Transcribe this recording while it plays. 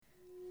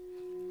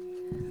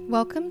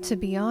Welcome to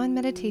Beyond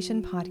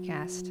Meditation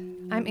Podcast.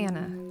 I'm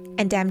Anna.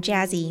 And I'm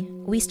Jazzy.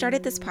 We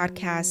started this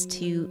podcast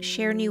to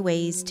share new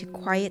ways to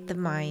quiet the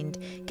mind,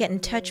 get in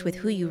touch with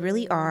who you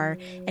really are,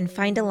 and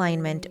find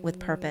alignment with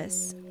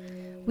purpose.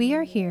 We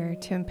are here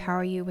to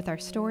empower you with our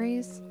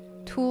stories,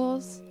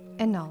 tools,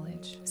 and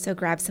knowledge. So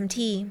grab some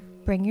tea,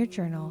 bring your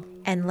journal,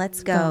 and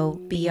let's go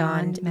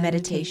beyond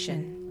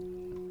meditation.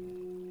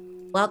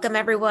 Welcome,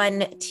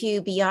 everyone,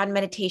 to Beyond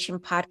Meditation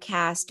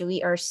Podcast.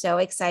 We are so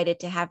excited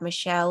to have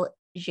Michelle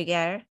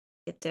Giguère.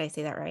 Did I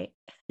say that right?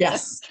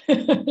 Yes.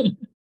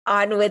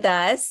 On with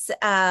us.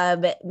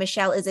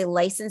 Michelle is a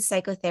licensed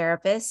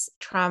psychotherapist,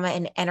 trauma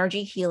and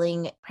energy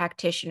healing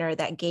practitioner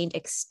that gained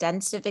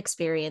extensive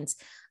experience,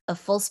 a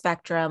full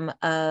spectrum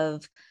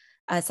of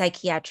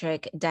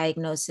psychiatric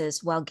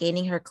diagnosis while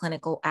gaining her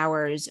clinical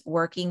hours,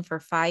 working for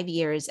 5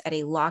 years at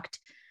a locked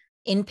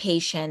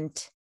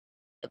inpatient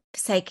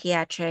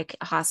psychiatric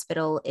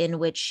hospital in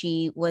which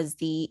she was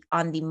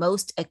on the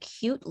most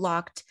acute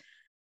locked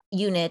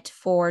unit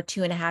for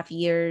 2.5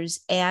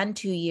 years and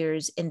 2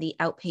 years in the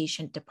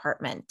outpatient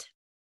department.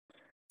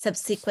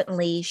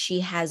 Subsequently, she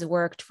has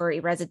worked for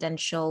a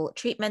residential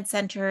treatment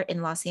center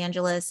in Los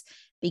Angeles,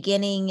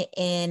 beginning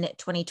in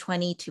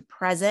 2020 to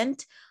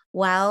present,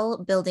 while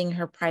building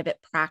her private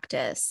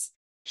practice.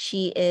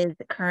 She is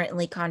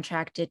currently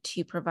contracted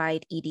to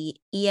provide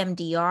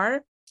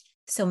EMDR,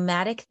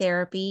 somatic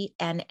therapy,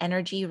 and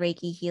energy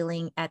Reiki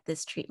healing at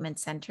this treatment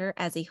center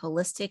as a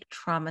holistic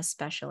trauma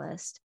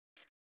specialist.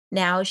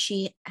 Now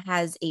she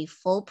has a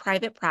full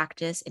private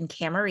practice in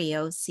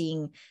Camarillo,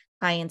 seeing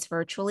clients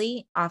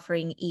virtually,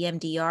 offering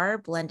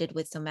EMDR blended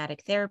with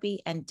somatic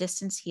therapy and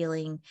distance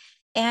healing,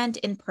 and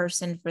in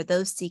person for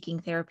those seeking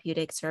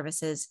therapeutic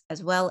services,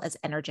 as well as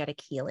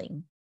energetic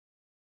healing.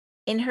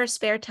 In her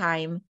spare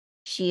time,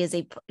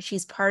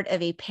 she's part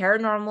of a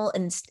paranormal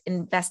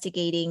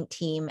investigating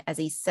team as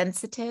a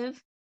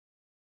sensitive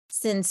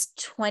since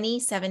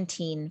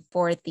 2017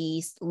 for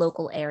the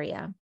local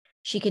area.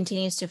 She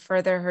continues to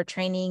further her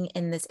training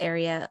in this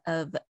area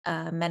of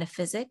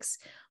metaphysics,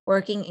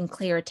 working in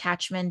clear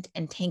attachment,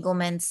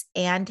 entanglements,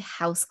 and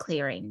house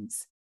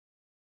clearings.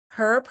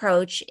 Her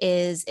approach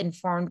is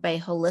informed by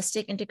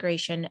holistic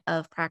integration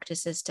of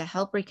practices to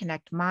help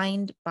reconnect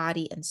mind,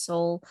 body, and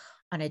soul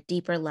on a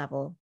deeper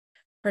level.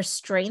 Her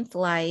strength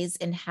lies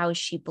in how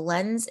she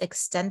blends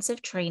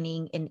extensive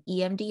training in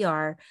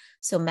EMDR,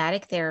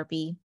 somatic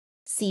therapy,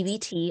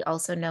 CBT,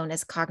 also known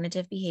as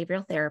cognitive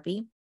behavioral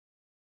therapy,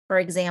 for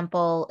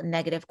example,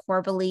 negative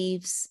core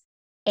beliefs,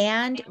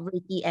 and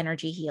Reiki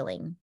energy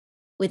healing.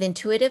 With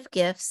intuitive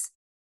gifts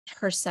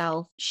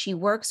herself, she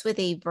works with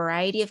a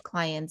variety of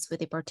clients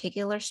with a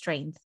particular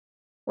strength,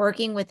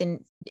 working with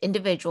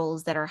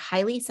individuals that are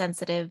highly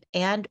sensitive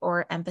and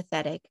or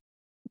empathetic,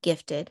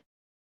 gifted,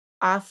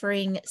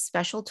 offering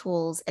special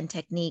tools and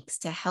techniques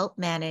to help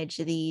manage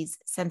these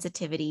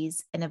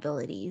sensitivities and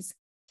abilities,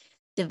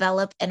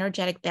 develop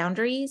energetic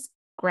boundaries,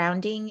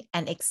 grounding,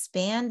 and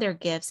expand their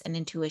gifts and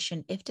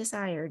intuition if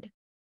desired.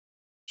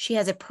 She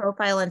has a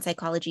profile on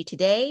Psychology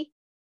Today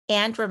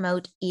and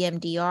remote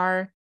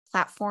EMDR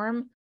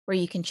platform where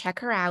you can check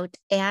her out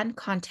and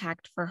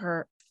contact for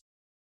her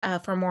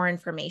for more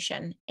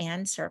information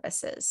and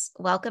services.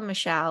 Welcome,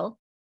 Michelle.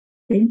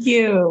 Thank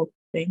you.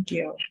 Thank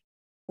you.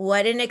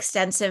 What an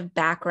extensive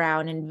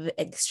background and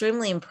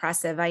extremely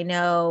impressive. I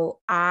know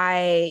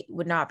I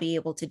would not be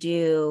able to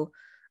do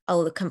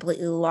a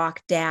completely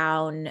locked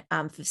down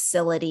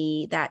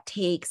facility that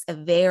takes a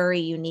very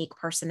unique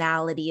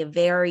personality, a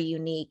very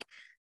unique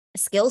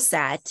skill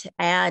set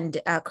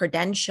and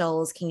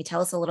credentials. Can you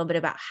tell us a little bit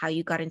about how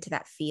you got into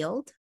that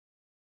field?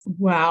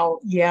 Wow.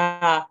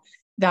 Yeah.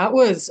 That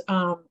was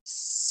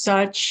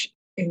such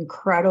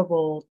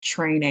incredible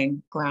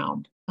training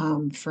ground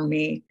for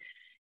me.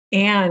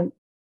 And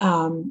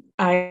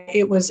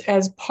it was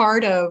as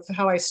part of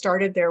how I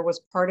started there was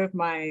part of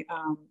my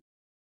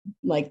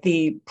like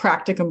the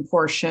practicum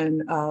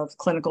portion of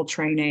clinical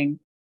training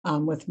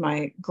with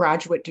my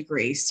graduate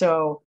degree.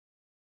 So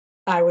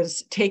I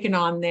was taken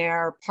on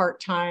there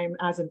part-time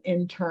as an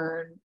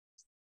intern,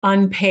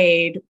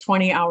 unpaid,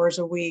 20 hours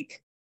a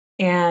week.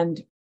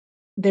 And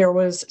there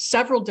was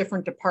several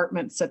different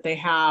departments that they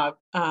have.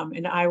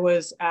 And I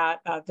was at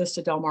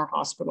Vista Del Mar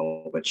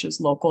Hospital, which is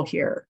local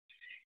here.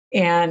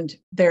 And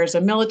there's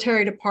a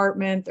military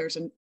department, there's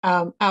an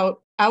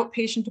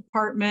outpatient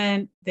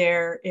department,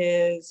 there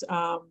is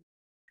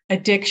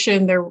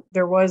addiction.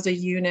 There was a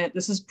unit.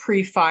 This is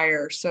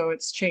pre-fire, so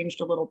it's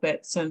changed a little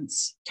bit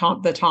since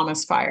the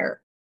Thomas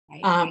fire.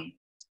 Right.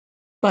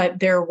 But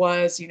there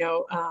was,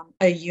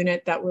 a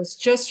unit that was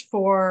just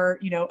for,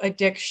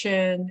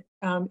 addiction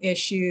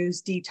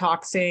issues,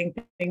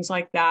 detoxing, things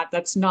like that.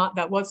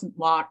 That wasn't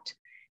locked.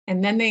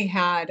 And then they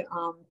had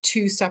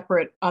 2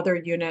 separate other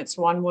units.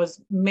 One was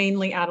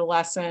mainly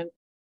adolescent,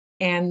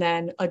 and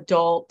then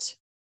adult,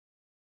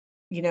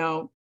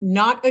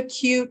 not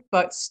acute,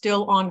 but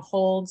still on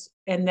holds.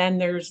 And then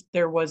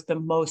there was the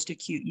most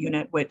acute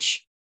unit,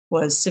 which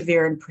was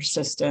severe and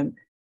persistent,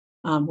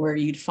 where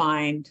you'd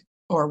find,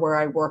 or where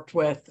I worked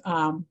with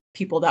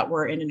people that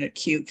were in an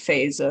acute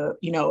phase of,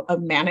 a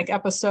manic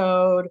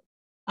episode,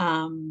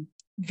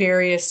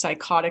 various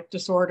psychotic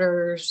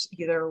disorders,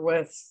 either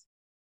with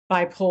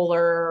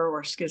bipolar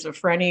or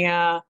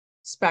schizophrenia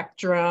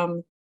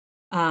spectrum.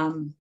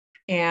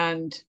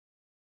 And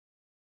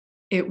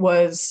it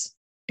was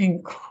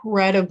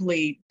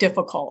incredibly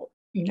difficult,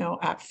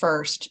 at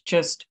first,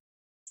 just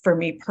for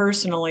me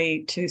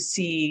personally, to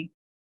see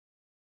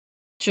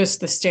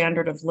just the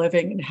standard of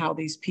living and how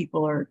these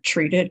people are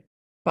treated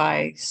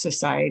by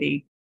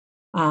society.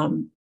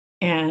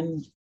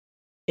 And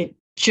it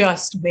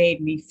just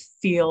made me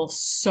feel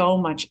so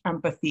much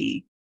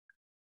empathy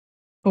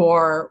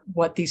for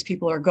what these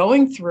people are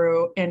going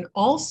through. And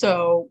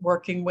also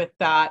working with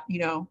that,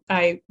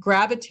 I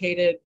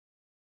gravitated,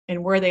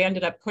 and where they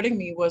ended up putting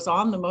me was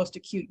on the most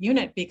acute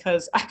unit,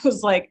 because I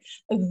was like,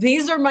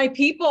 these are my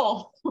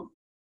people.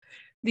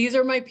 These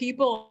are my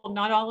people.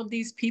 Not all of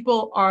these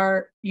people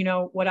are,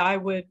 what I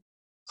would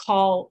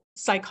call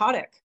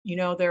psychotic.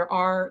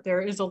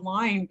 There is a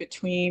line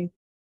between,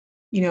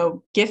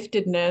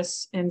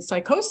 giftedness and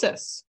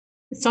psychosis.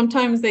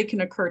 Sometimes they can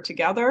occur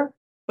together,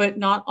 but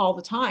not all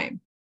the time.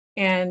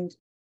 And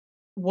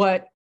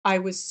what I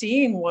was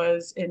seeing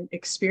was, and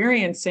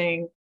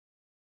experiencing,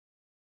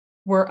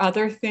 were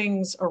other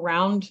things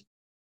around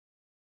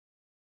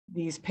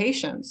these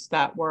patients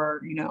that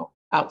were,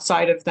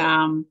 outside of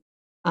them,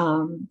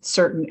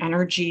 certain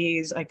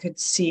energies. I could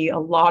see a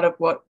lot of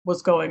what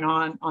was going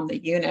on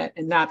the unit.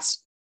 And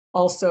that's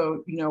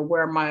also,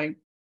 where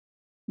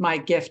my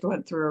gift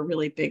went through a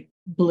really big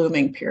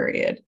blooming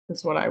period,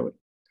 is what I would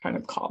kind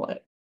of call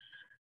it.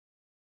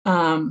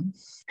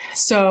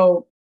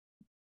 So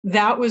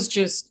that was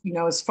just,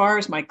 as far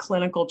as my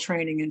clinical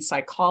training in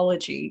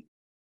psychology,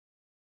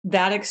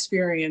 that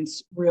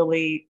experience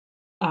really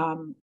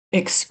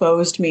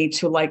exposed me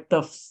to like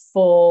the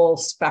full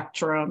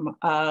spectrum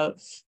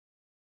of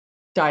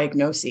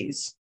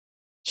diagnoses.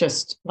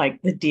 Just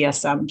like the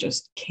DSM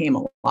just came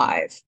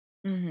alive.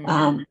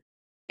 Mm-hmm.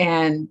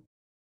 And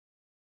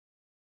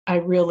I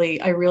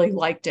really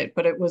liked it,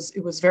 but it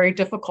was very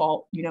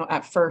difficult,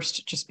 at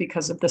first, just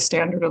because of the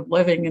standard of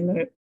living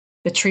and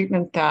the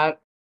treatment,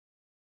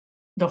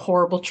 the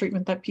horrible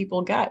treatment that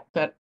people get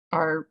that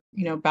are,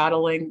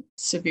 battling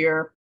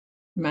severe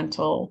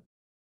mental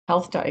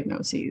health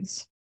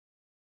diagnoses.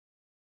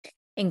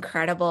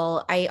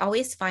 Incredible. I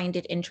always find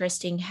it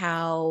interesting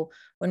how,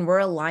 when we're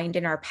aligned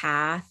in our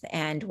path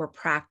and we're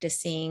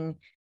practicing,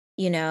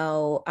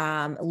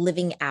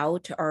 living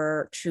out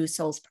our true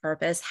soul's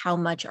purpose, how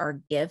much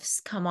our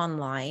gifts come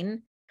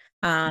online.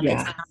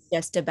 It's not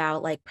just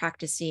about like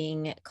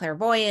practicing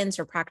clairvoyance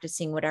or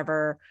practicing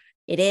whatever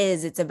it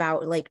is. It's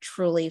about like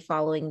truly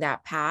following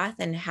that path,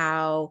 and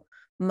how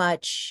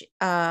much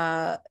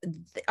our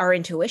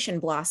intuition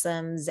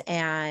blossoms.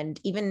 And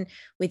even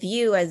with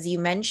you, as you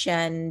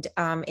mentioned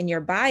in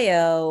your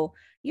bio,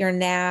 you're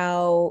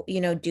now,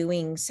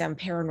 doing some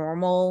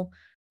paranormal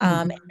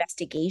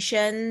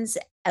investigations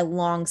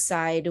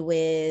alongside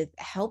with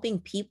helping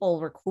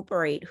people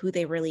recuperate who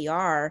they really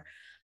are,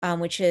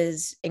 which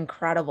is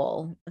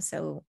incredible.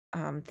 So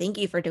thank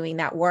you for doing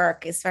that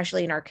work,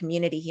 especially in our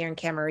community here in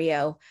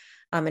Camarillo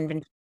in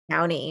Ventura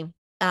County.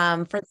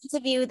 For those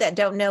of you that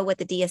don't know what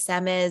the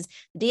DSM is,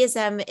 the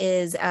DSM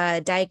is a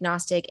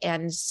Diagnostic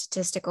and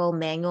Statistical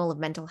Manual of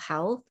Mental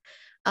Health.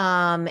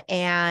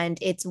 And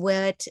it's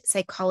what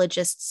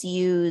psychologists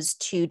use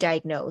to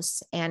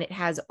diagnose. And it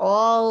has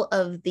all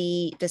of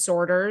the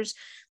disorders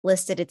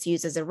listed. It's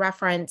used as a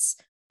reference.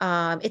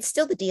 It's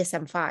still the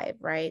DSM-5,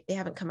 right? They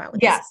haven't come out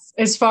with Yes,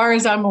 as far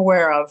as I'm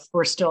aware of,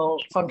 we're still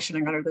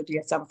functioning under the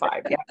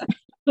DSM-5. Yeah.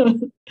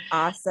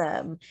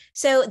 Awesome.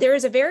 So there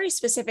is a very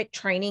specific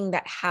training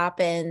that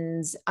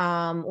happens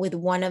with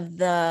one of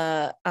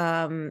the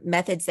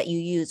methods that you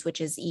use,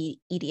 which is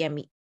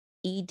EDMR.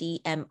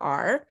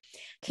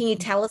 Can you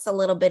tell us a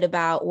little bit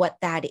about what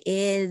that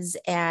is,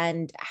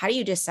 and how do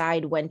you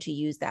decide when to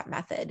use that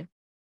method?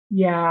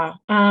 Yeah,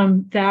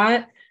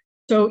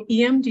 so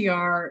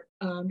EMDR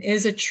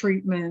is a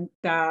treatment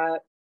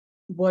that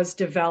was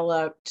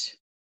developed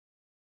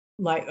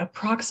like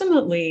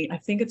approximately, I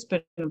think it's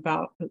been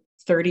about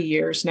 30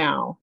 years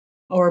now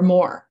or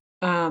more.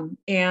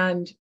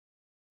 And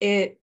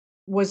it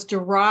was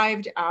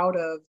derived out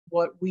of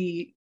what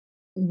we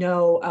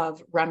know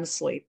of REM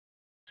sleep.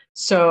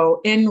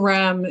 So in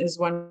REM is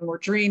when we're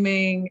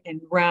dreaming, and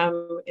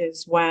REM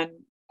is when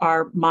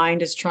our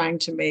mind is trying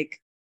to make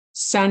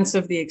sense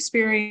of the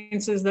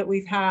experiences that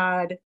we've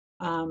had.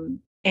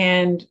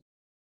 And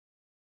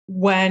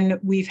when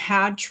we've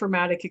had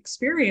traumatic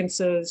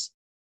experiences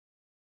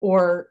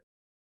or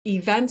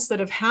events that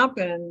have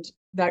happened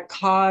that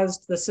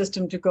caused the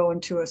system to go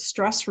into a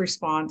stress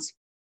response,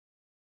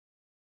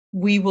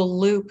 we will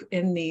loop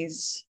in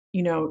these,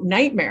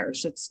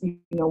 nightmares. It's,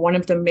 one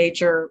of the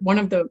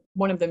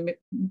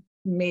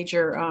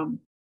major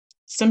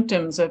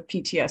symptoms of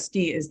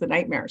PTSD is the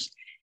nightmares.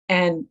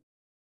 And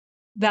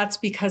that's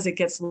because it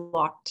gets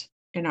locked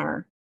in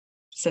our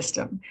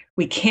system.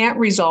 We can't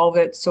resolve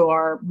it. So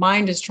our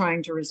mind is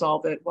trying to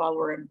resolve it while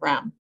we're in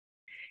REM.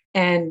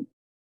 And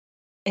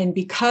And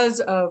because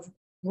of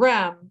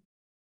REM,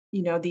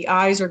 the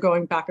eyes are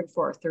going back and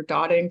forth. They're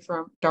darting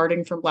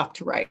from left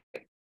to right.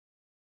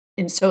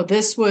 And so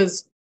this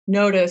was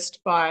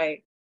noticed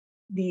by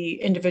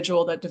the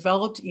individual that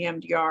developed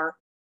EMDR.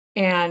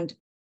 And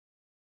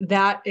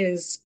that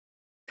is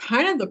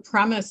kind of the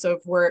premise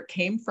of where it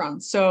came from.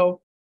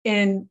 So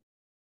in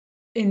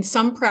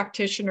some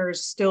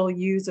practitioners still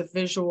use a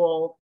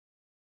visual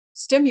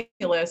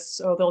stimulus.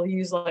 So they'll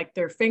use like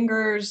their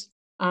fingers.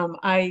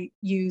 I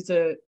use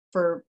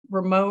for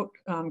remote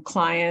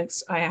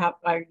clients,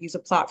 I use a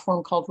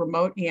platform called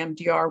Remote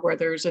EMDR where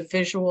there's a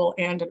visual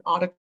and an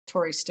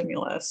auditory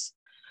stimulus.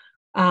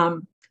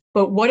 But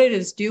what it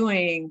is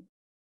doing,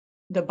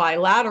 the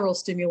bilateral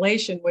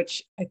stimulation,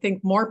 which I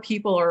think more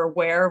people are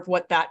aware of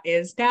what that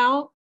is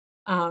now,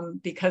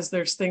 because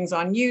there's things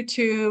on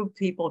YouTube,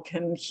 people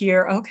can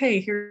hear,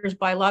 okay, here's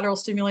bilateral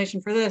stimulation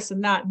for this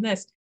and that and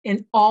this.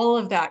 And all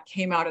of that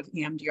came out of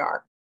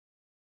EMDR.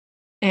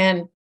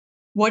 And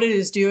what it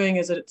is doing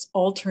is that it's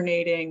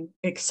alternating,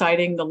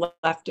 exciting the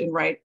left and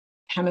right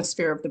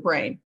hemisphere of the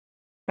brain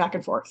back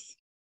and forth.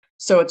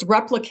 So it's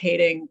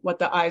replicating what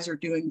the eyes are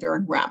doing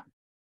during REM.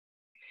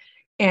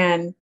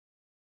 And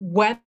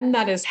when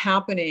that is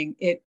happening,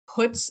 it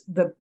puts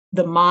the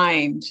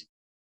mind,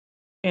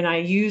 and I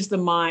use the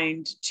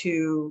mind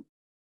to,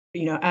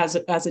 as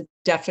a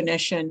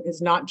definition,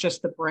 is not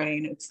just the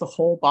brain, it's the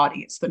whole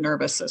body, it's the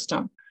nervous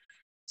system.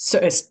 So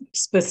it's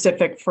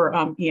specific for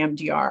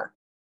EMDR.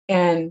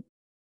 And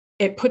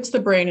it puts the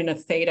brain in a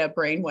theta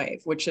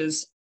brainwave, which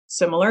is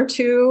similar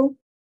to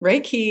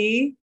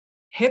Reiki,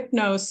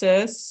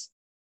 hypnosis.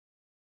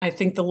 I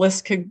think the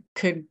list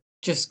could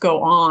just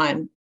go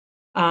on.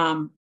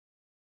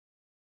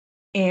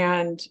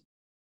 And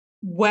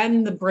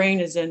when the brain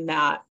is in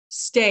that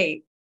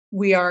state,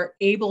 we are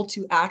able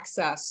to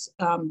access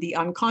the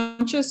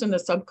unconscious and the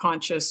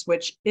subconscious,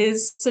 which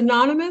is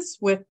synonymous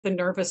with the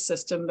nervous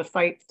system, the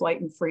fight,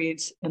 flight, and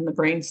freeze, and the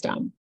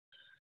brainstem.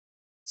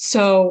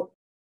 So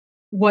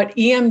what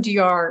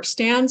EMDR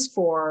stands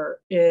for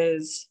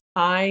is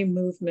eye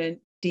movement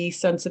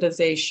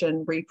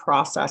desensitization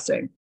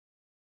reprocessing.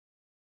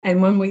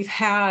 And when we've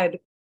had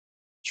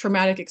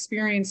traumatic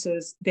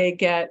experiences, they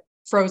get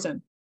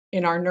frozen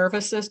in our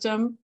nervous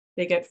system,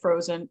 they get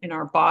frozen in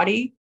our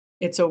body.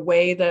 It's a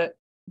way that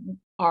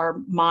our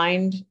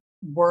mind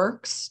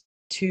works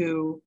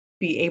to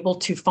be able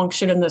to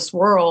function in this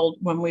world.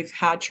 When we've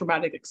had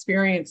traumatic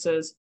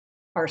experiences,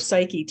 our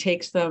psyche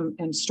takes them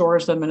and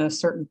stores them in a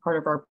certain part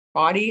of our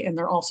body, and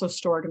they're also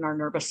stored in our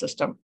nervous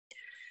system.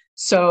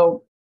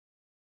 So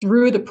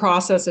through the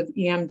process of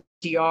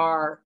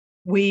EMDR,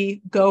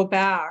 we go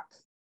back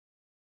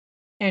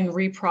and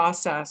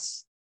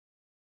reprocess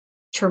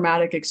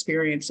traumatic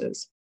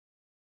experiences.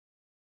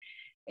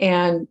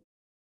 And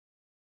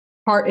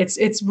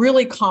it's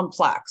really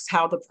complex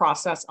how the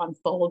process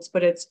unfolds,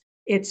 but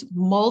it's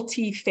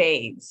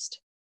multi-phased.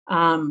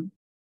 And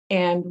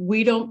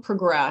we don't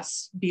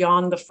progress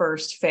beyond the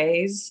first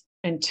phase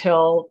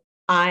until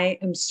I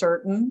am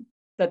certain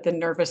that the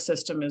nervous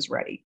system is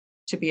ready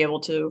to be able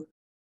to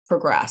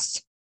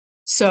progress.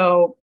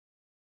 So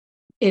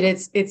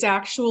it's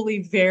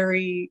actually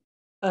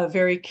a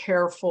very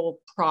careful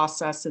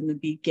process in the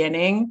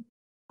beginning.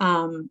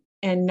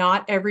 And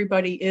not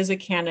everybody is a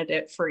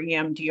candidate for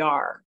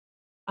EMDR.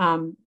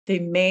 The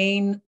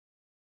main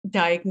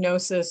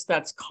diagnosis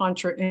that's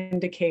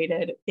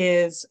contraindicated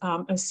is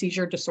a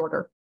seizure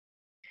disorder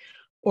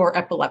or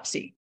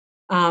epilepsy.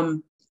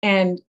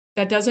 And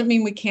that doesn't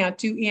mean we can't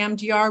do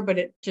EMDR, but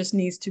it just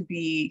needs to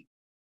be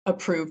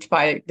approved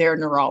by their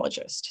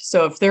neurologist.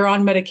 So if they're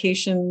on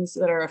medications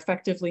that are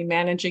effectively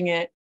managing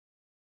it,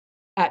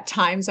 at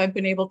times I've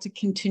been able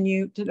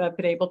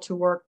to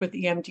work with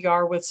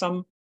EMDR with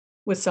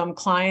some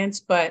clients,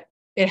 but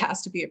it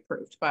has to be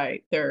approved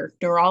by their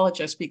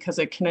neurologist because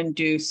it can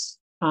induce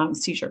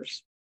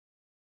seizures.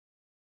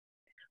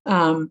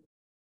 Trying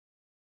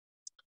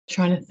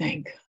to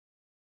think.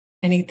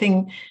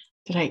 Anything?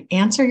 Did I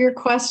answer your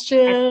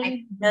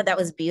question? No, that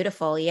was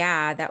beautiful.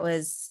 Yeah, that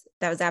was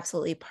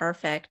absolutely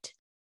perfect.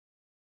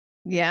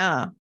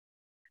 Yeah.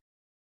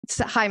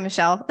 Hi,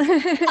 Michelle.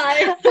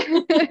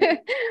 Hi.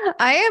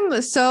 I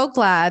am so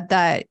glad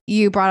that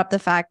you brought up the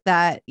fact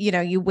that,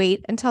 you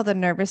wait until the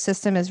nervous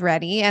system is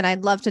ready. And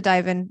I'd love to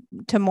dive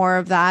into more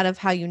of that, of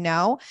how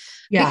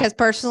because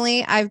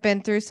personally, I've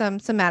been through some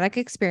somatic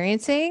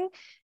experiencing.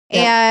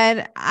 Yeah.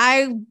 And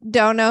I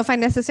don't know if I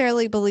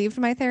necessarily believed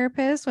my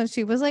therapist when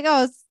she was like,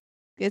 oh,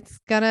 it's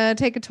gonna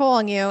take a toll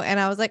on you. And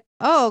I was like,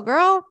 oh,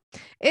 girl,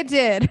 it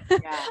did.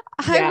 Yeah.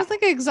 I was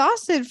like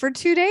exhausted for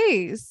 2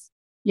 days.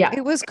 Yeah.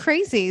 It was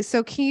crazy.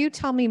 So can you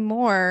tell me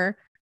more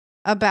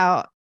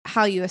about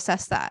how you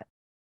assess that?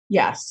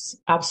 Yes,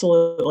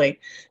 absolutely.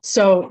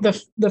 So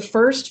the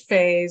first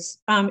phase,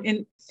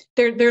 and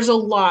there's a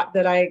lot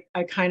that I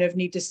kind of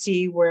need to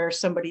see where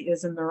somebody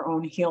is in their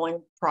own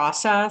healing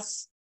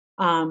process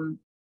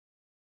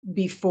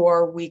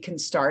before we can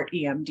start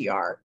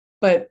EMDR.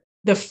 But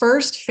the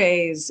first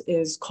phase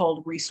is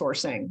called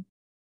resourcing.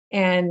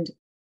 And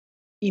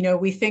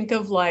we think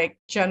of like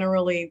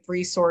generally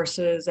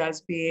resources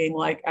as being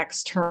like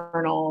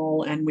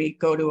external, and we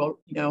go to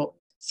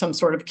some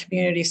sort of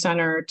community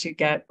center to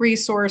get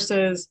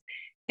resources.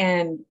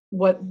 And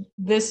what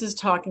this is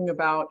talking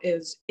about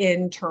is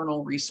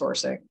internal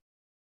resourcing.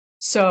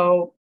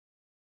 So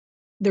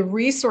the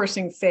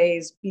resourcing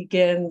phase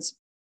begins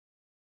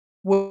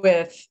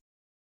with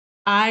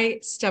I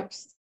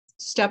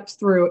step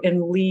through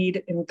and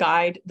lead and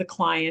guide the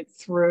client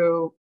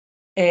through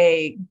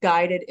a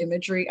guided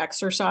imagery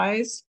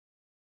exercise.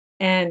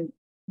 And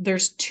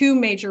there's two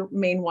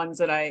main ones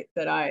that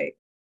I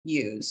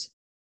use.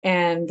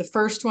 And the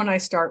first one I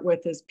start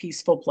with is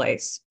peaceful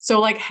place. So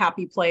like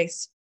happy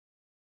place.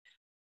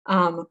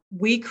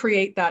 We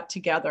create that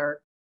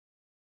together.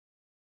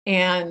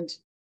 And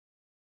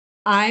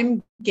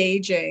I'm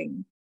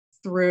gauging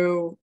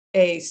through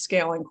a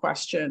scaling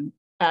question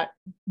at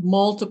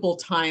multiple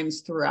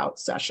times throughout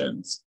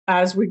sessions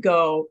as we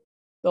go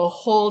the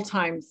whole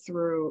time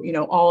through,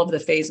 all of the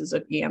phases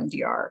of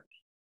EMDR.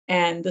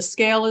 And the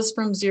scale is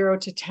from 0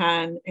 to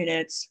 10, and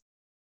it's,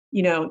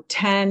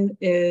 10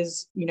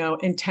 is,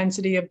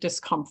 intensity of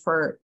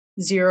discomfort,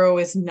 0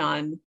 is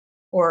none,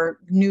 or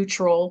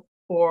neutral,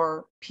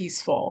 or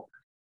peaceful.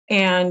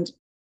 And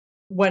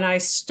when I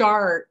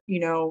start,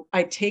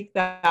 I take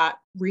that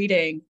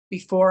reading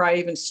before I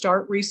even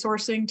start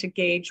resourcing to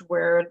gauge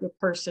where the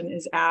person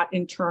is at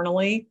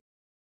internally.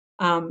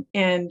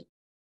 And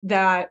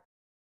that,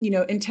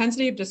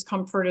 intensity of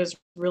discomfort is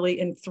really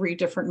in 3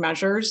 different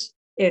measures.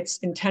 It's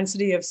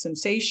intensity of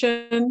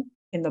sensation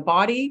in the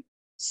body.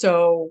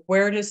 So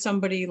where does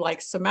somebody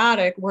like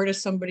somatic, where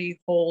does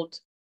somebody hold,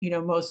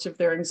 most of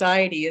their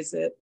anxiety? Is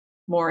it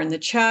more in the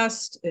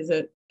chest? Is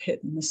it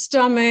hit in the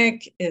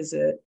stomach? Is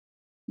it,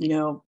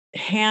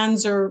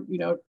 hands are,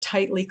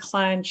 tightly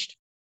clenched?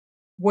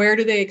 Where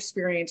do they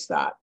experience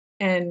that?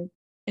 And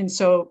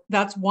so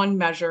that's one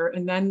measure.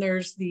 And then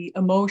there's the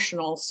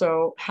emotional.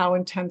 So how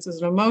intense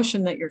is an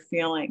emotion that you're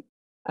feeling,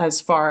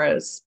 as far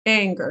as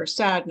anger,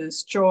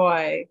 sadness,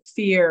 joy,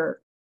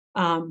 fear,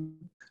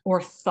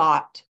 or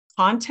thought,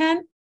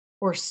 content,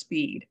 or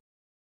speed.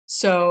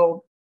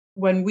 So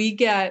when we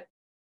get,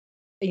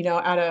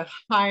 at a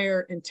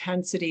higher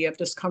intensity of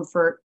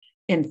discomfort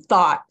in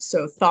thought,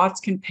 so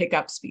thoughts can pick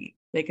up speed.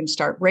 They can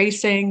start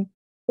racing,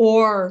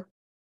 or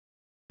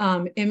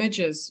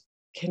images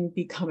can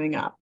be coming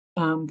up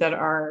that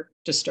are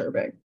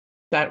disturbing,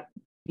 that,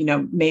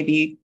 may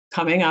be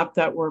coming up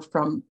that were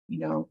from,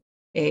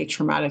 a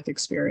traumatic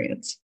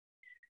experience.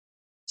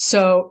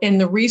 So in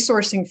the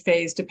resourcing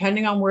phase,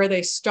 depending on where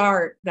they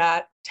start,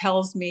 that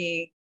tells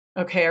me,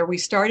 okay, are we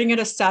starting at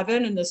a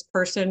 7 and this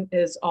person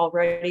is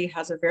already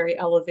has a very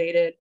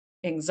elevated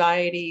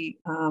anxiety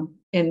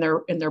in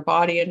their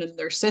body and in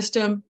their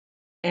system,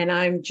 and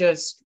I'm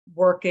just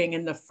working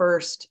in the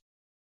first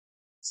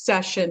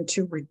session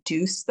to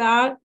reduce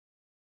that,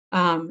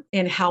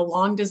 and how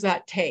long does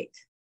that take?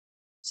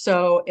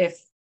 So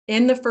if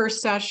in the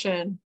first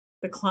session,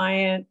 the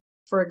client,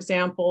 for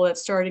example,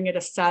 that's starting at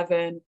a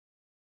 7,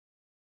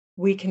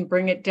 we can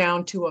bring it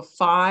down to a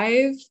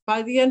 5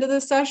 by the end of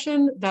the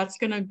session, that's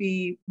going to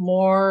be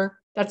more,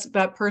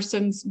 that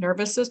person's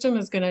nervous system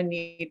is going to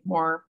need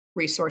more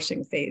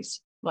resourcing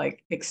phase,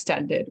 like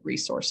extended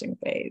resourcing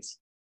phase.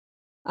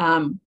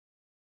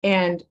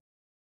 And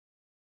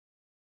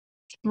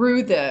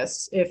through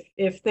this,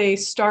 if they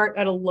start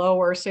at a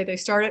lower, say they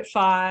start at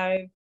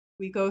 5,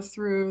 we go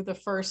through the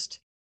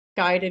first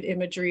guided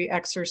imagery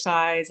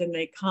exercise, and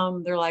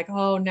they're like,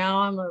 oh, now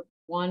I'm a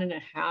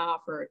 1.5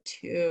 or a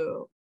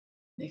 2.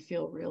 They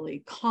feel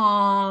really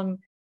calm.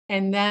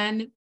 And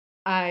then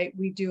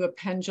we do a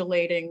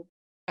pendulating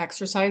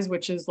exercise,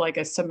 which is like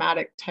a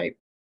somatic type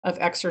of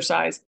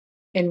exercise,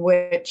 in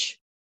which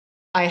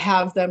I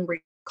have them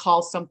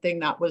recall something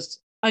that was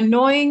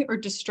annoying or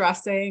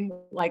distressing,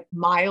 like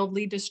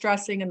mildly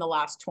distressing in the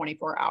last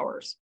 24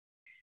 hours.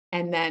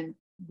 And then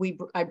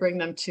I bring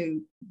them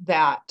to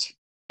that,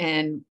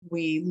 and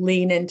we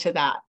lean into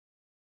that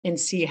and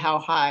see how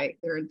high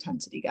their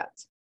intensity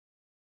gets.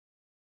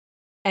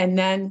 And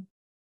then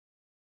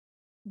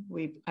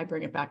I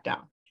bring it back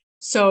down.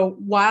 So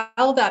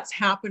while that's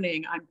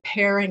happening, I'm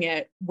pairing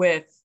it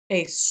with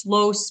a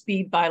slow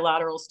speed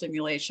bilateral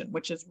stimulation,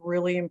 which is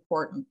really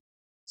important.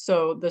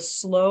 So the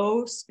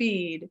slow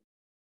speed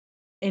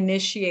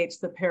initiates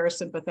the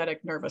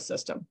parasympathetic nervous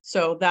system.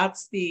 So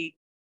that's the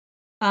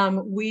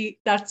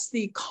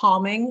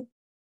calming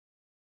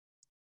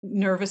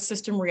nervous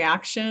system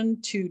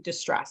reaction to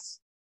distress.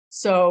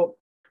 So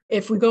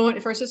if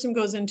our system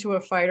goes into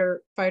a fight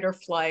or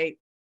flight,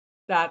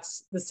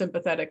 that's the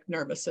sympathetic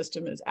nervous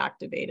system is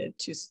activated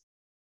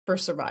for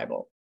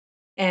survival.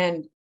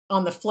 And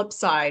on the flip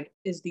side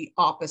is the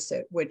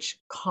opposite, which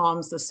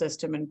calms the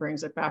system and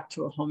brings it back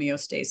to a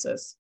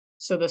homeostasis.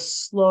 So the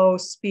slow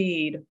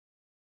speed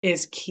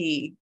is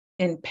key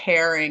in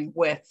pairing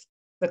with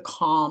the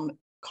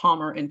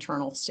calmer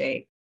internal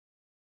state.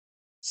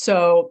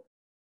 So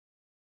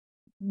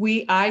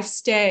I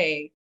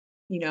stay,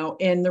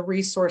 in the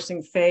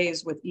resourcing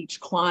phase with each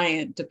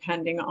client,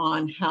 depending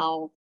on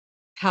how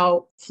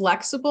how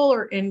flexible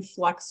or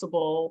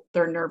inflexible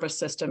their nervous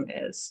system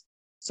is.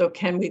 So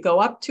can we go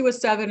up to a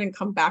 7 and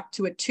come back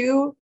to a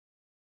 2?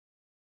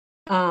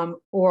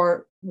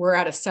 Or we're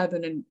at a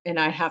 7 and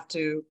I have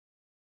to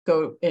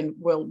go and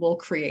we'll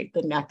create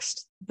the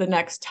next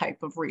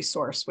type of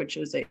resource, which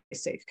is a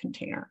safe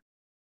container.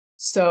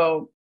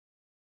 So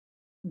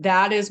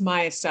that is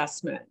my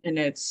assessment. And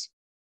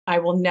I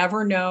will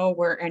never know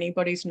where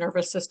anybody's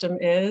nervous system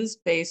is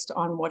based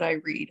on what I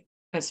read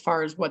as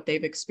far as what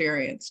they've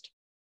experienced.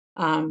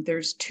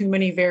 There's too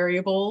many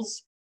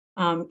variables.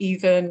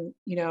 Even,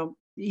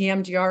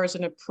 EMDR is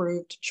an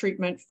approved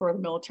treatment for the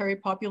military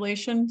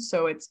population.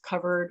 So it's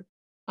covered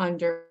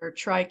under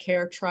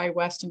TRICARE,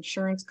 Tri-West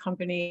Insurance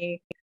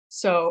Company.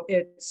 So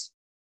it's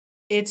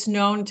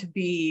known to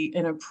be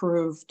an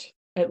approved,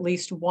 at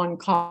least one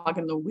cog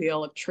in the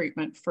wheel of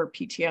treatment for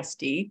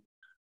PTSD.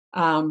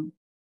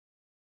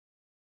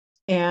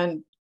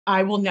 And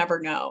I will never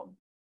know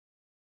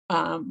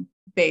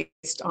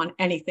based on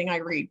anything I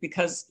read,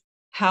 because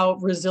how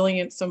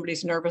resilient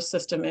somebody's nervous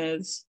system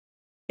is,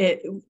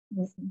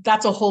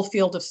 that's a whole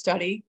field of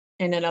study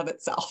in and of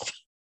itself.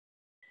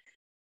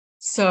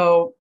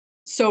 So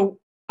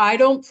I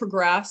don't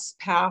progress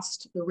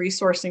past the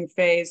resourcing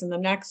phase, and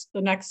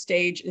the next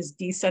stage is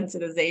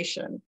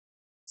desensitization.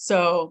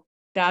 So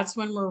that's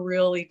when we're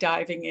really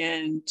diving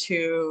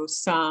into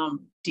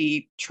some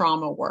deep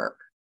trauma work.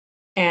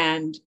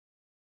 And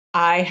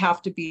I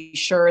have to be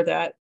sure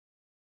that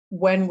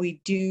when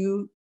we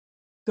do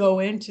go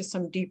into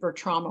some deeper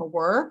trauma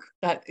work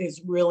that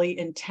is really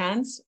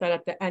intense, that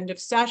at the end of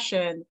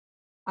session,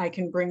 I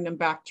can bring them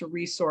back to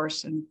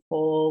resource and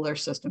pull their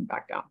system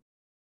back down.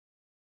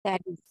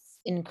 That is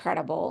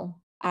incredible.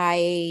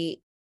 I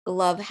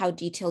love how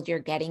detailed you're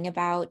getting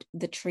about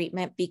the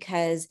treatment,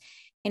 because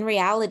in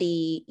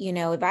reality,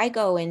 if I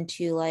go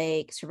into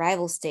like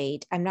survival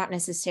state, I'm not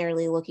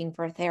necessarily looking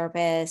for a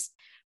therapist,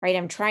 right?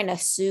 I'm trying to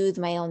soothe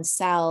my own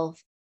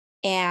self.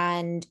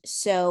 And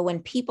so when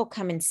people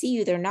come and see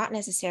you, they're not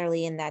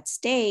necessarily in that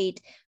state,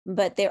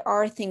 but there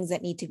are things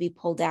that need to be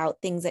pulled out,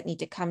 things that need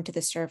to come to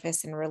the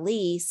surface and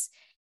release.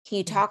 Can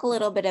you talk a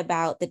little bit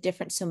about the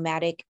different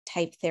somatic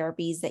type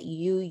therapies that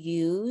you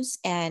use,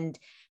 and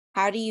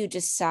how do you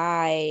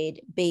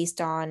decide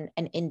based on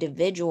an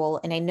individual?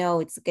 And I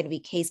know it's going to be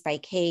case by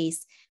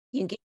case.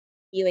 You can give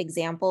a few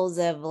examples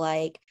of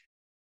like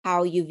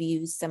how you've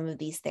used some of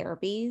these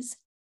therapies.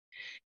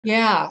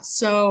 Yeah.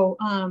 So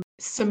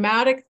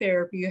somatic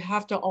therapy, you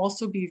have to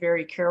also be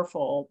very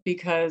careful,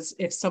 because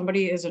if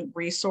somebody isn't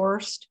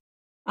resourced,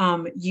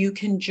 you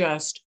can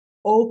just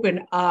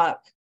open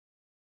up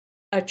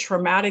a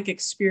traumatic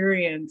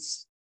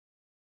experience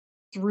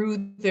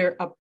through their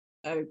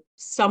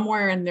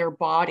somewhere in their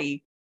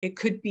body. It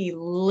could be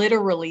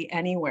literally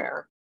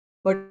anywhere.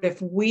 But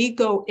if we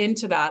go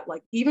into that,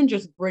 like even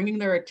just bringing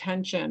their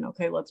attention,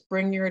 okay, let's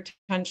bring your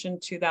attention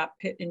to that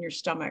pit in your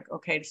stomach.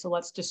 Okay, so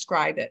let's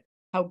describe it.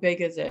 How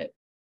big is it?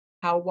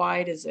 How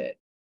wide is it?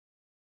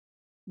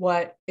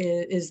 What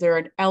is there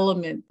an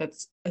element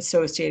that's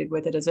associated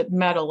with it? Is it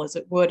metal? Is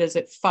it wood? Is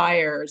it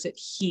fire? Is it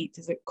heat?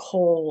 Is it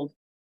cold?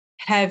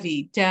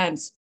 Heavy,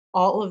 dense?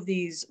 All of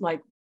these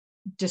like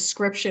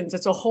descriptions.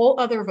 It's a whole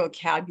other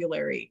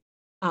vocabulary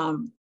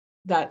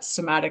that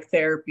somatic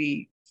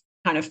therapy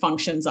kind of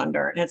functions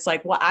under. And it's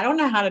like, well, I don't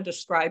know how to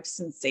describe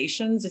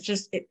sensations.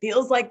 It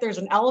feels like there's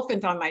an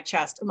elephant on my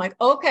chest. I'm like,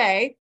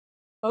 okay.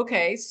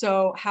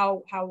 So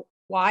how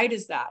wide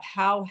is that?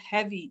 How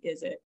heavy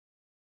is it?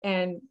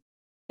 And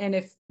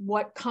if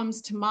what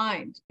comes to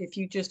mind, if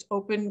you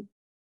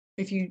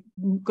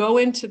go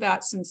into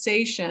that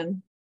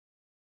sensation,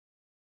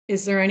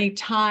 is there any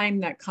time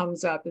that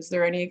comes up? Is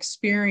there any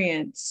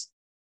experience?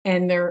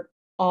 And there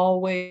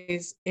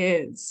always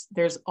is.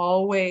 There's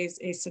always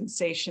a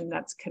sensation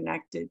that's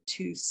connected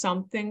to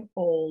something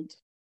old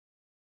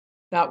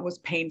that was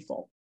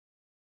painful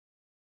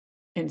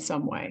in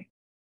some way.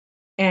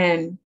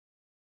 And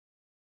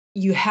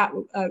we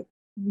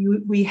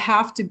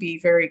have to be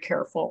very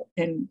careful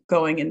in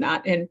going in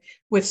that. And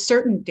with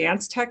certain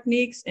dance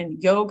techniques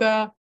and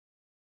yoga,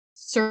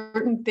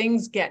 certain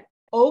things get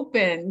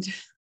opened,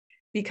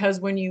 because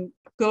when you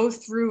go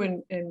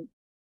through and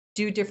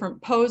do different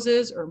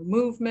poses or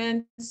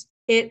movements,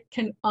 it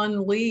can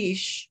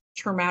unleash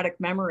traumatic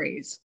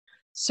memories.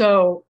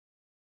 So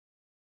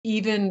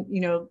even,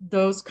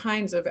 those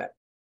kinds of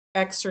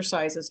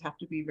exercises have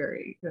to be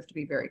very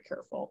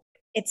careful.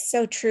 It's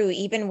so true.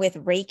 Even with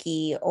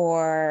Reiki,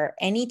 or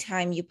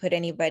anytime you put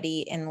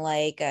anybody in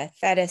like a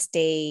theta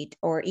state,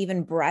 or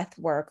even breath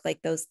work,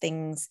 like those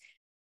things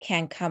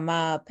can come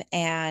up.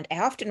 And I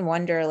often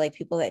wonder, like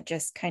people that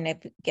just kind of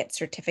get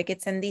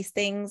certificates in these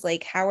things,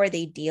 like how are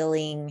they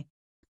dealing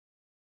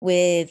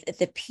with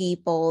the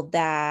people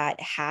that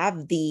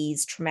have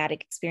these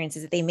traumatic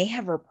experiences that they may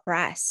have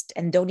repressed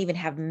and don't even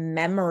have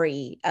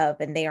memory of,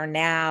 and they are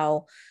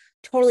now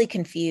totally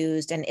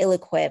confused and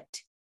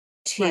ill-equipped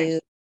to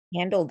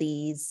handle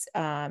these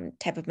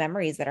type of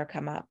memories that are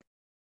come up.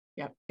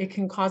 Yeah, it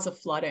can cause a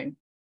flooding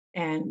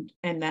and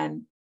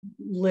then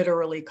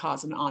literally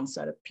cause an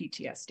onset of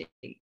PTSD.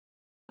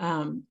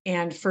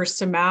 And for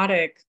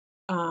somatic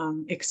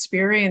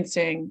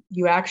experiencing,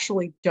 you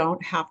actually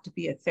don't have to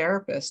be a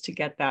therapist to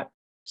get that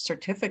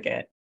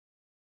certificate,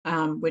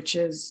 which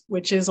is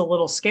a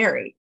little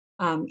scary.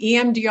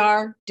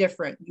 EMDR,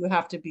 different. You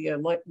have to be a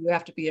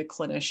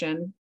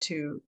clinician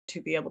to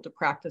be able to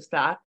practice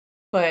that.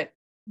 But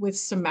with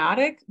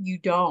somatic, you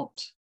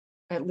don't,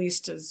 at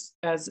least as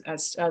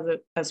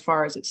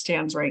far as it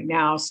stands right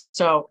now.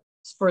 So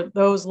for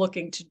those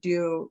looking to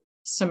do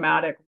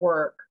somatic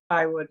work,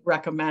 I would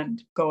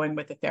recommend going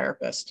with a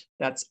therapist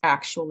that's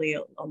actually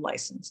a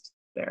licensed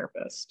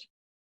therapist.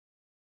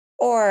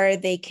 Or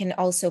they can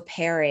also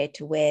pair it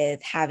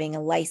with having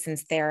a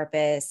licensed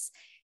therapist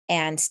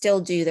and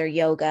still do their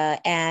yoga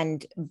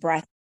and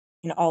breath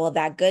and all of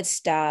that good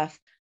stuff.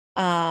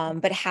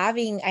 But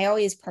I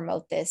always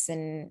promote this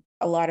in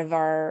a lot of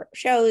our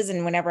shows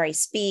and whenever I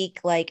speak,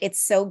 like it's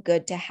so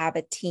good to have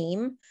a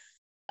team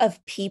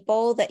of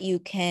people that you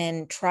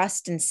can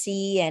trust and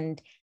see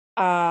and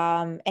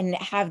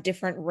have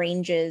different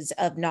ranges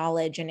of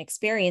knowledge and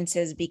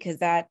experiences, because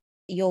that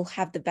you'll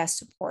have the best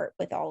support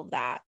with all of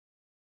that.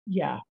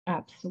 Yeah,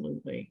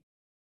 absolutely.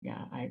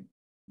 Yeah, I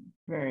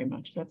very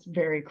much. That's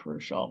very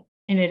crucial.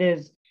 And it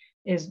is,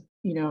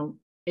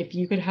 if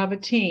you could have a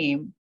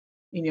team,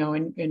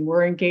 and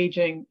we're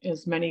engaging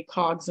as many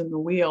cogs in the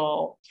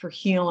wheel for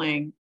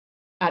healing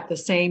at the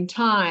same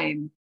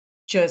time,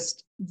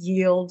 just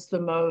yields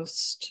the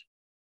most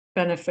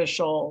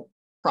beneficial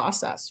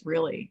process,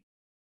 really,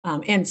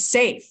 and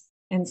safe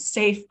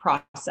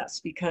process.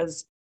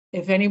 Because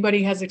if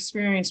anybody has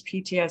experienced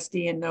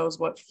PTSD and knows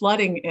what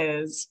flooding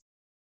is,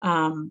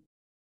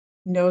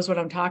 knows what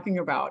I'm talking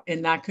about,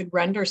 and that could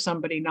render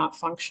somebody not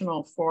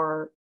functional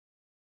for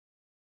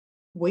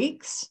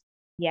weeks.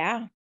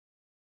 Yeah.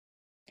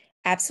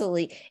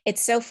 Absolutely.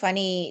 It's so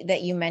funny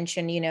that you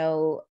mentioned,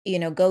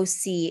 go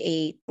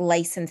see a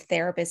licensed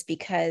therapist,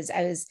 because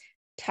I was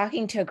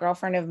talking to a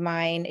girlfriend of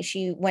mine.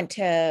 She went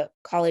to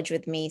college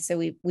with me. So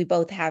we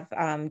both have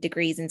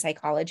degrees in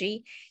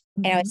psychology.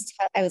 Mm-hmm. And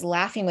I was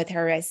laughing with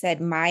her. I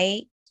said,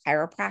 my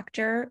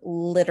chiropractor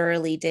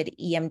literally did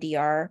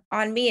EMDR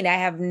on me, and I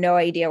have no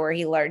idea where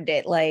he learned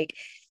it. Like,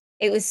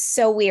 it was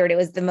so weird. It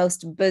was the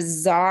most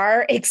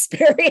bizarre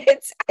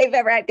experience I've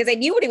ever had, because I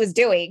knew what he was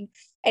doing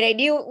and I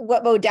knew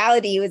what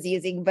modality he was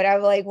using, but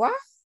I'm like, wow,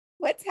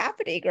 what's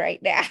happening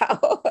right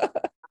now?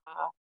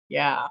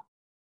 Yeah.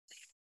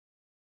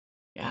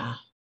 Yeah.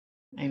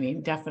 I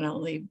mean,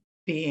 definitely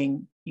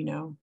being,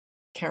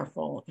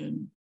 careful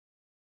and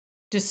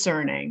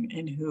discerning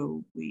in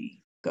who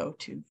we go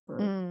to for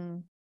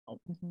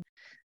help. Mm-hmm.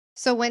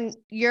 So when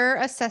you're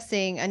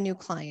assessing a new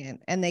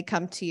client and they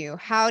come to you,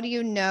 how do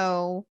you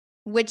know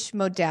which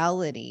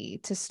modality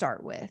to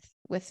start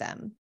with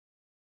them?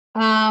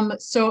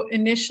 So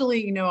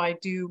initially, I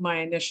do my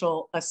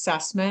initial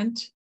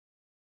assessment,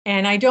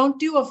 and I don't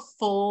do a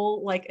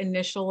full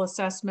initial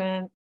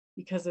assessment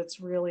because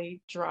it's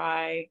really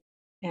dry,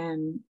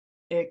 and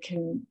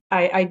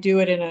I do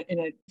it in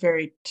a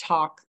very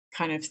talk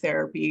kind of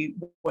therapy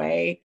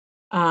way.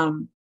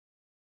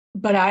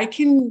 But I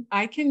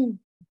can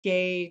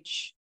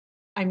gauge,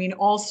 I mean,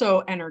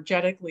 also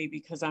energetically,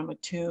 because I'm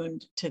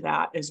attuned to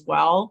that as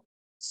well.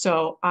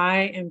 So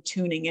I am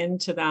tuning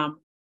into them,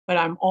 but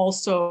I'm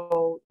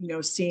also,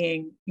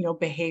 seeing,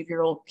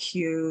 behavioral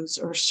cues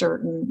or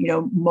certain,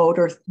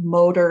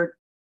 motor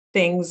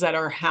things that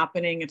are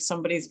happening. If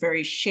somebody's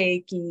very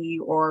shaky,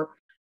 or,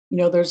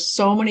 there's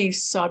so many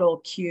subtle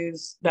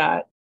cues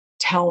that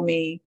tell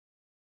me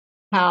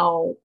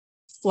how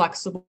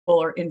flexible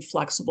or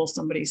inflexible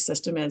somebody's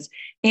system is.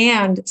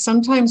 And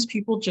sometimes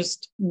people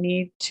just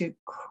need to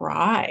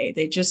cry.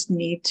 They just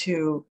need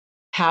to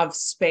have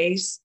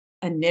space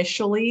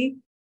initially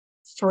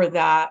for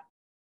that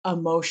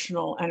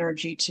emotional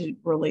energy to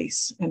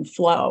release and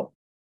flow.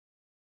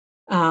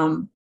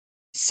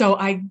 So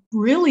I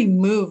really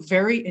move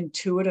very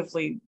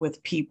intuitively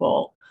with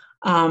people.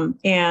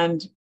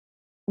 And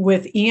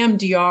with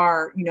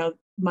EMDR,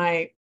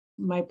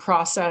 my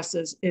process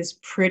is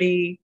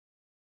pretty,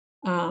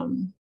 I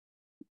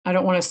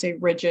don't want to say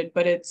rigid,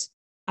 but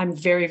I'm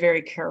very,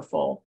 very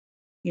careful,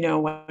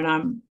 when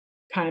I'm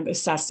kind of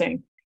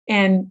assessing,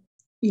 and,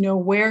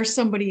 where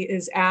somebody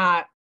is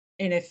at,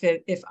 and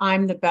if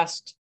I'm the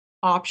best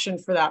option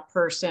for that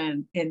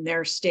person in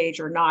their stage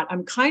or not.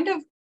 I'm kind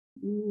of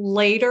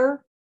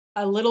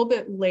a little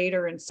bit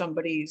later in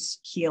somebody's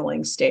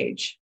healing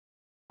stage.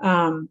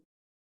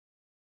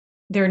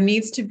 There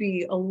needs to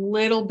be a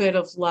little bit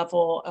of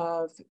level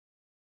of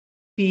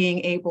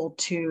being able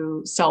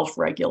to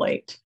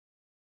self-regulate.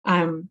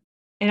 And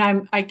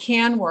I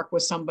can work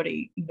with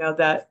somebody,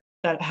 that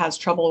has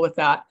trouble with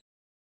that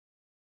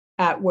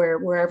at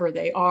wherever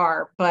they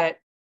are, but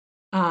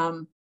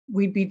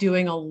we'd be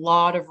doing a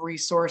lot of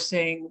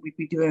resourcing. We'd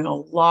be doing a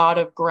lot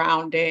of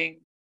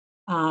grounding,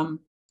 kind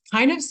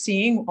of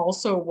seeing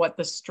also what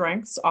the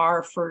strengths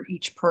are for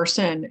each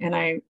person. And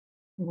I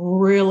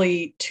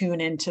really tune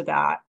into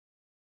that,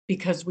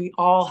 because we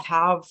all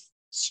have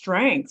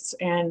strengths,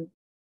 and,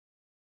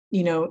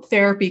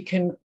 therapy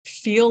can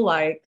feel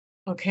like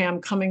okay,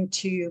 I'm coming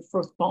to you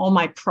for all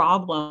my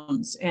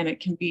problems. And it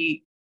can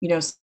be,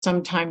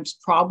 sometimes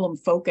problem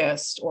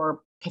focused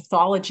or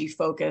pathology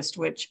focused,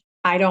 which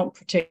I don't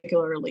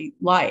particularly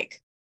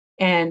like.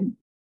 And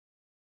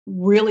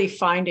really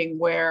finding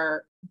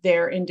where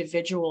their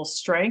individual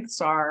strengths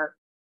are,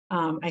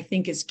 I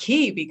think is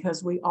key,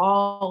 because we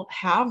all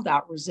have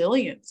that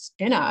resilience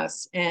in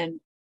us, and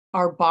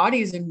our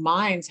bodies and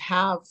minds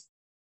have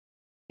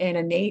an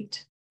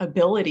innate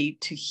ability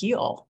to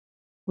heal.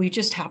 We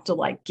just have to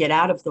like get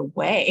out of the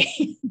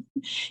way,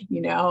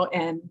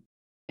 and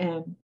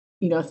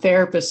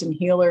therapists and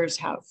healers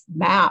have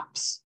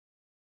maps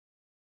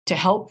to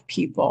help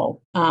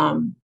people.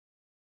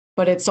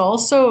 But it's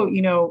also,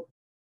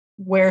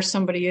 where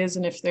somebody is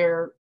and if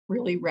they're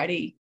really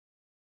ready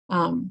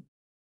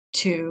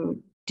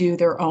to do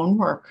their own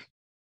work.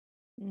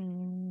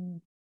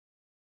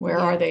 Where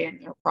are they in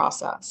their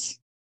process?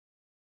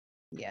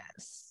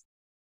 Yes.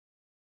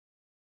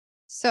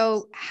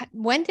 So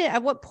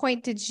at what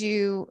point did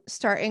you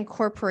start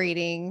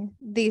incorporating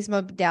these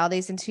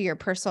modalities into your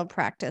personal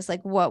practice?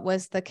 Like, what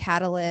was the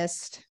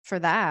catalyst for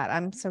that?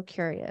 I'm so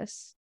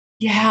curious.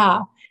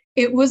 Yeah,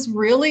 it was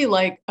really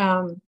like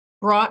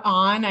brought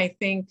on, I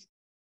think,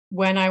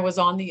 when I was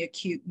on the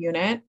acute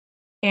unit,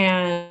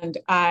 and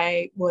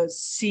I was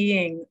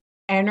seeing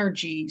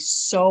energy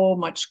so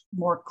much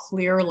more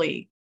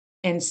clearly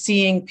and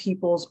seeing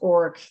people's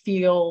auric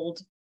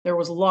field. There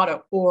was a lot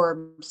of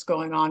orbs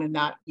going on in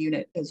that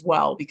unit as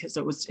well, because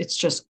it's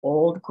just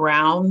old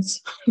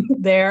grounds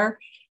there.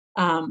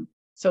 So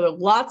there are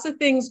lots of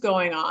things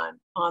going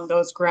on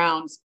those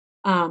grounds.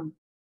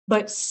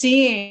 But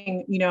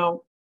seeing,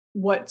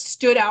 what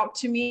stood out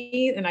to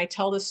me, and I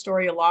tell this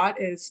story a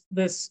lot, is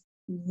this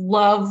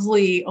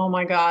lovely, oh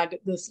my God,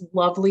 this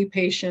lovely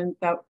patient.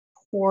 That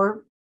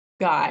poor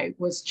guy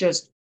was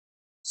just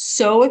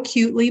so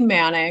acutely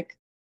manic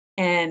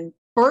and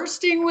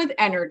bursting with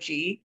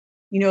energy.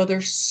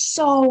 There's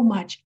so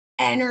much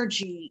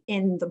energy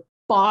in the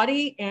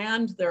body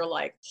and their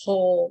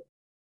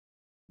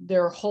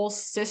whole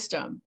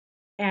system.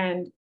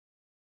 And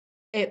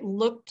it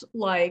looked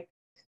like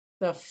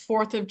the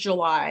 4th of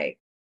July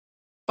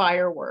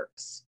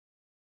fireworks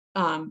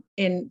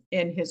in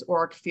his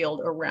auric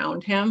field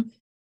around him.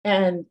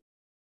 And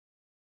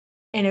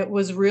it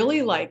was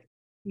really like,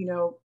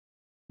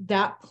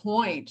 that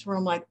point where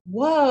I'm like,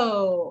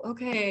 whoa,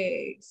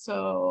 okay,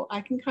 so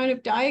I can kind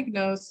of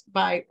diagnose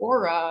by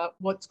aura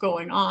what's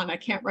going on. I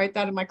can't write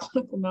that in my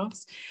clinical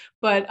notes,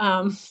 but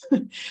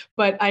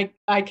but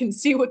I can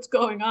see what's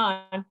going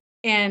on.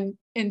 And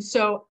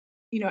so,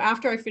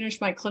 after I finished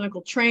my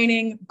clinical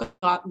training,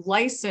 got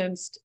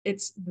licensed,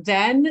 it's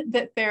then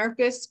that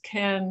therapists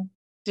can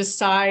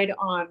decide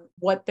on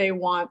what they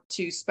want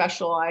to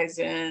specialize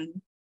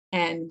in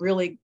and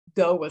really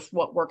go with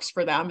what works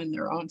for them in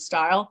their own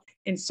style.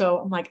 And so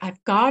I'm like,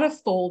 I've got to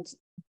fold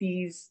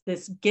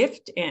this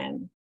gift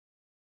in,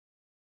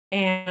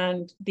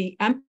 and the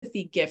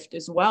empathy gift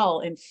as well,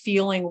 and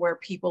feeling where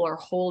people are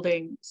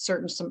holding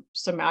certain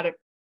somatic,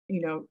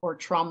 or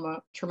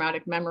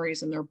traumatic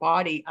memories in their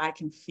body. I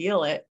can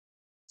feel it.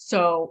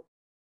 So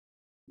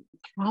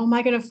how am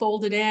I going to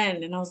fold it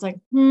in? And I was like,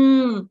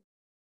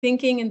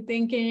 thinking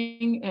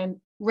and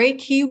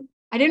Reiki.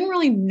 I didn't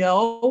really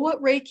know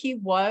what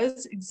Reiki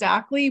was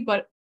exactly,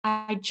 but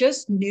I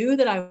just knew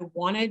that I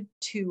wanted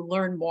to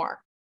learn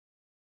more.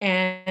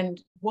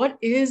 And what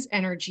is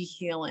energy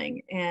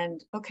healing?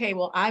 And okay,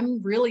 well, I'm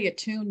really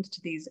attuned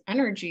to these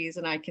energies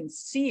and I can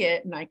see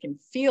it and I can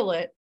feel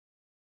it.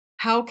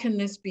 How can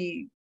this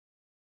be,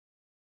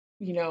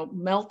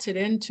 melted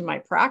into my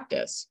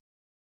practice?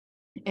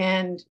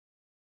 And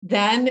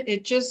then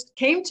it just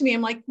came to me.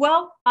 I'm like,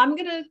 well, I'm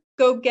going to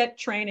go get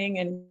training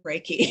in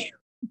Reiki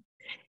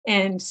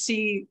and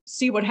see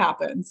what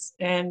happens.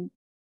 And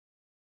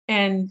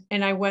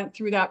I went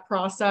through that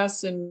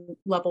process in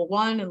level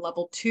 1 and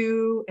level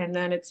 2. And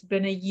then it's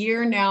been a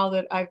year now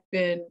that I've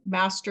been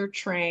master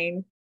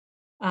trained.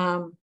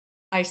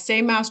 I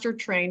say master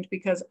trained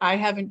because I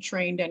haven't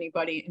trained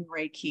anybody in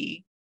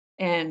Reiki.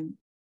 And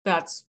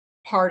that's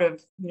part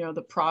of,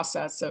 the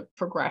process of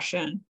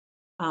progression,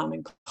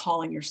 and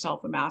calling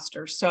yourself a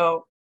master.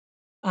 So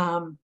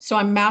I'm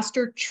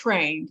master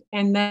trained.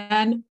 And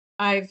then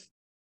I've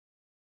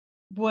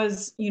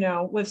was,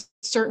 with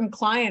certain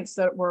clients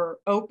that were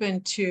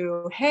open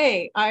to,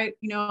 hey, I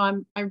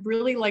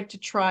really like to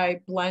try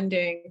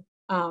blending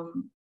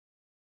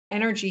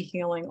energy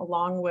healing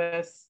along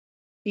with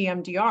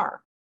EMDR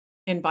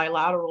and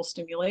bilateral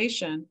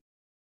stimulation,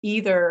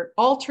 either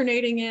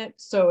alternating it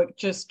so it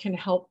just can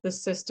help the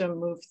system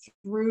move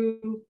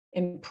through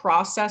and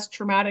process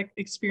traumatic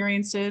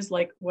experiences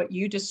like what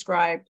you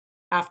described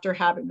after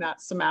having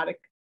that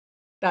somatic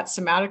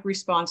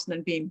response and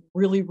then being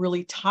really,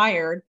 really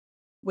tired,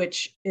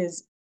 which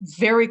is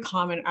very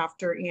common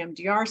after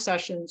EMDR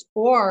sessions,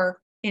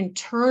 or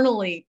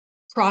internally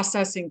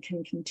processing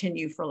can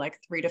continue for like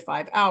 3 to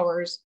 5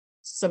 hours.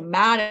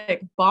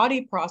 Somatic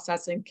body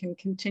processing can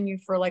continue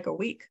for like a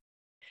week.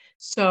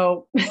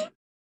 So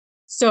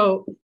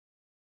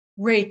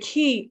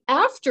Reiki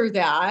after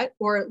that,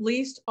 or at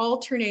least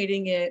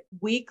alternating it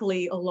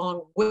weekly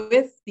along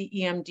with the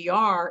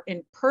EMDR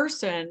in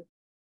person,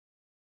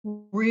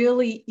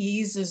 really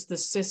eases the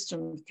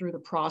system through the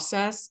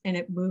process, and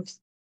it moves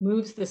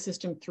the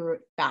system through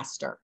it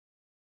faster.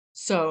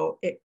 So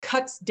it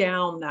cuts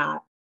down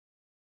that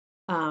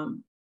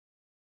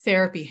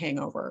therapy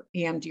hangover,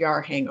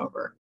 EMDR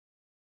hangover.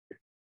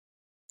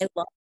 I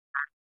love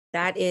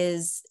that.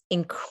 Is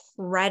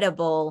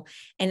incredible.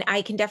 And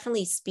I can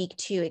definitely speak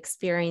to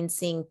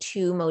experiencing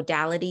two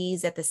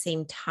modalities at the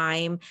same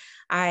time.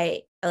 I'm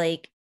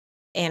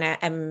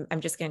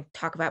just going to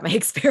talk about my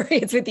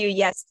experience with you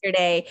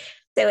yesterday.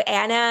 So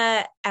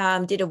Anna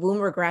did a womb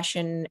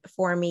regression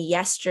for me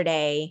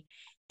yesterday,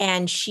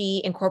 and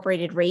she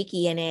incorporated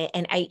Reiki in it.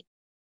 And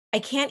I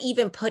can't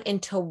even put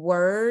into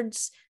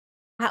words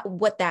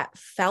what that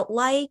felt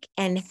like,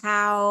 and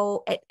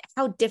how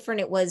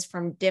different it was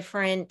from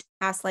different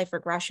past life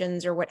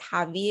regressions or what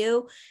have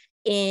you,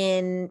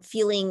 in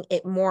feeling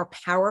it more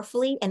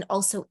powerfully and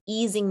also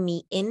easing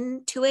me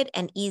into it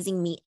and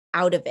easing me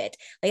out of it.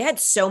 Like I had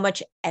so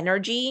much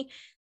energy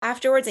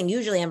afterwards, and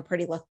usually I'm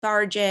pretty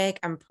lethargic.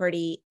 I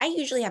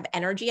usually have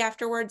energy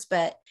afterwards,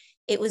 but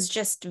it was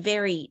just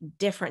very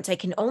different. So I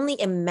can only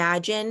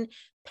imagine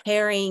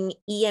pairing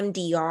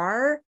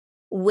EMDR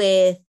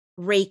with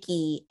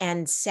Reiki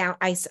and sound.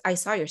 I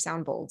saw your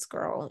sound bowls,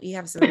 girl. You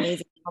have some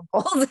amazing sound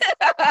bowls.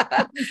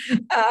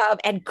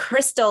 And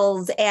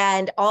crystals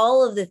and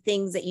all of the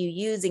things that you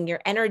use in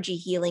your energy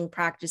healing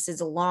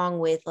practices, along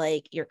with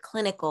like your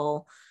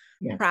clinical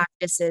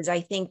practices.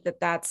 I think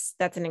that's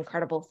an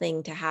incredible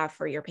thing to have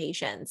for your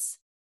patients.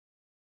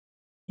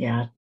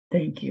 Yeah,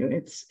 thank you.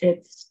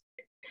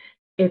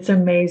 It's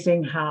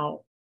amazing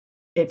how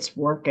it's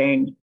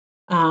working.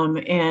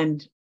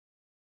 And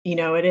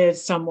it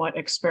is somewhat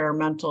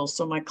experimental,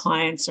 so my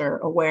clients are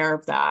aware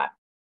of that.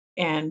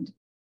 And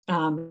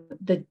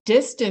the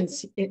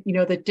distance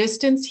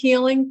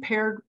healing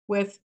paired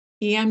with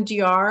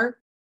EMDR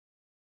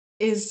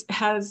is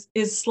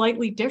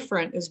slightly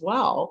different as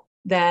well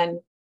than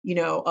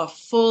a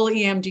full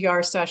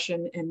EMDR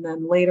session, and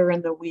then later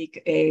in the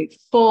week a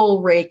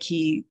full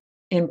Reiki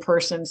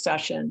in-person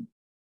session.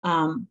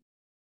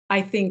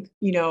 I think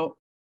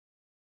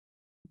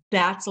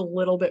that's a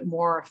little bit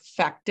more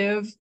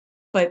effective.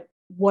 But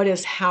what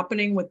is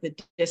happening with the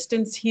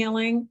distance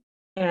healing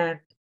and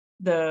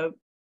the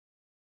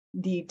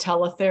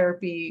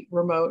teletherapy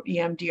remote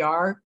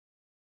EMDR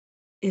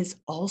is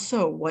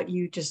also what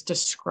you just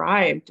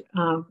described.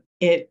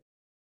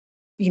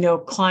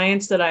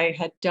 Clients that I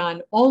had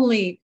done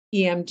only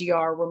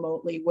EMDR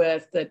remotely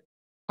with that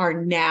are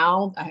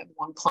now, I have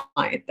one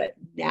client that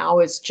now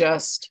is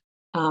just,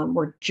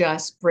 we're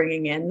just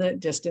bringing in the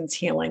distance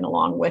healing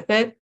along with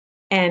it.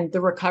 And the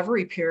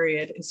recovery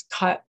period is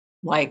cut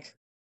like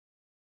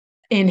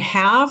in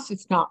half,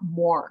 if not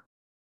more.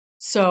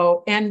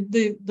 So, and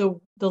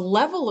the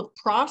level of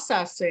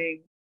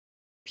processing,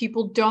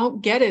 people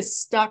don't get as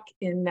stuck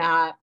in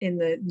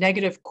the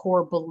negative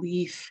core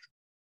belief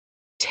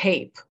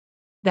tape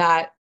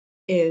that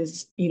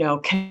is,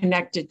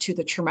 connected to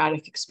the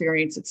traumatic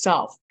experience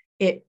itself.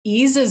 It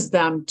eases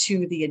them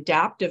to the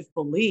adaptive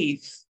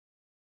belief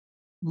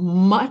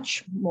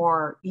much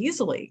more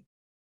easily.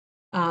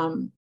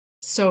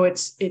 So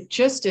it's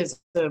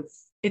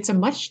a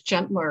much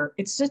gentler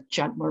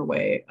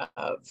way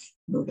of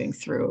moving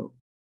through,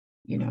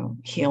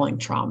 healing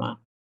trauma.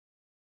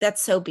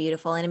 That's so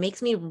beautiful. And it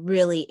makes me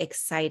really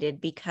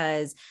excited,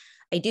 because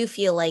I do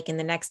feel like in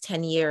the next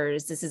 10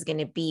 years, this is going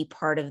to be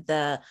part of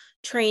the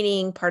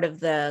training, part of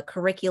the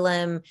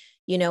curriculum.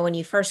 When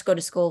you first go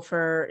to school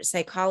for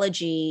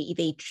psychology,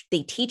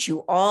 they teach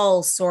you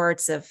all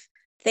sorts of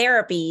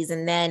therapies.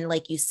 And then,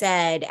 like you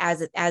said,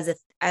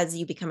 as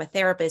you become a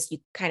therapist, you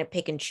kind of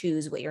pick and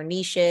choose what your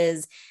niche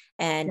is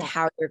and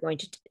how you're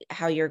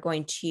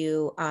going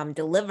to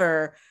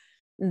deliver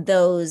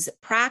those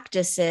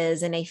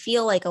practices. And I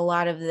feel like a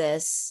lot of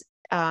this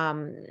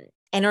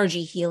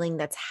energy healing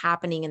that's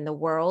happening in the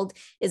world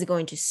is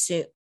going to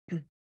soon,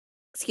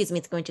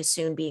 it's going to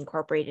soon be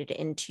incorporated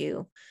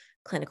into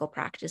clinical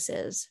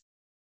practices.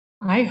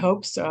 I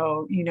hope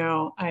so.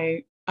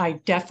 I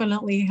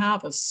definitely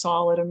have a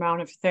solid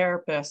amount of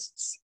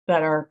therapists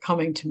that are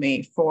coming to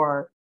me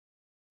for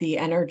the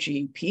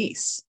energy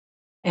piece,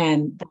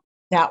 and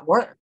that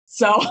works.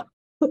 So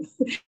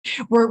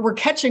we're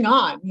catching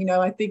on.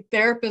 I think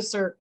therapists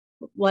are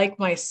like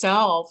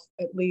myself,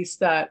 at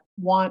least, that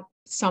want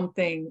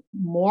something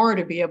more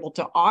to be able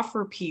to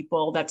offer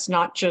people. That's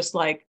not just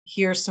like,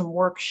 here's some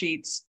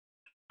worksheets,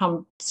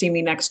 come see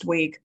me next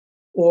week,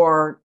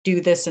 or do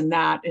this and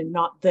that, and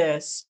not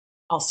this,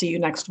 I'll see you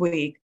next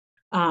week.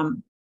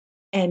 And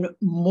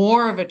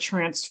more of a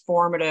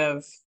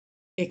transformative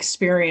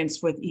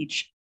experience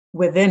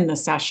within the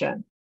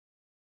session.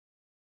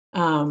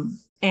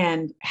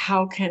 And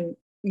how can,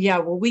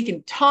 we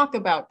can talk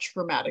about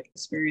traumatic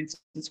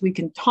experiences. We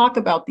can talk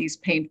about these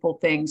painful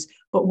things,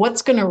 but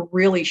what's going to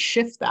really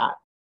shift that?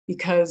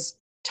 Because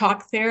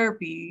talk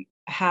therapy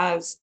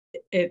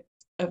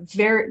a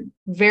very,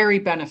 very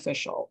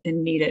beneficial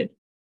and needed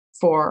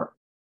for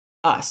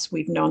us.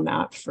 We've known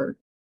that for,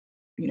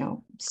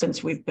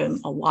 since we've been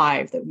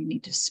alive, that we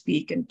need to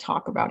speak and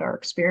talk about our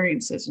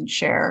experiences and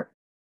share,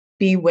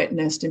 be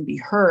witnessed and be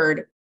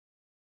heard.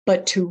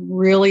 But to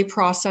really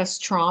process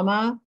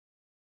trauma,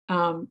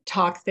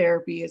 talk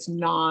therapy is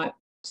not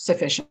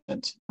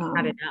sufficient.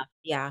 Not enough.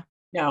 Yeah.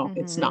 No,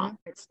 it's not.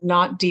 It's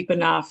not deep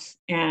enough.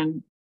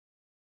 And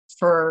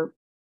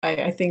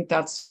I think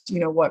that's,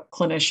 what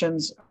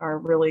clinicians are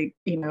really,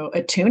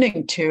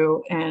 attuning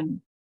to.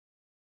 And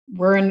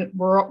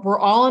we're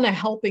all in a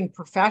helping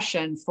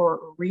profession for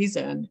a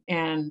reason.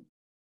 And,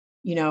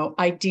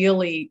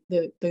 ideally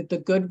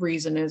the good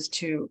reason is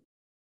to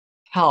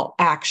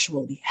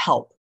actually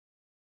help,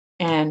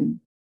 and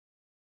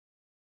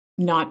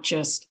not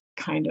just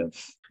kind of,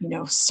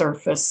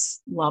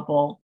 surface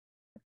level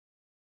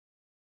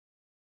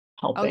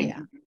helping. Oh, yeah.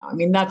 I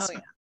mean, that's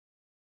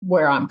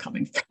where I'm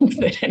coming from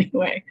with it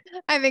anyway.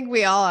 I think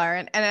we all are.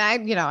 And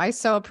I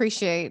so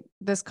appreciate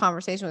this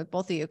conversation with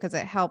both of you, because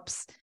it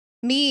helps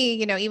me,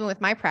 even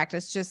with my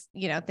practice, just,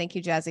 thank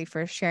you, Jazzy,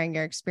 for sharing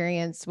your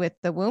experience with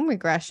the womb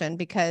regression,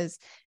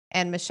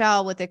 and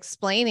Michelle with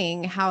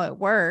explaining how it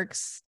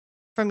works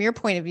from your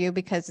point of view,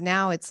 because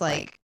now it's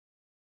like,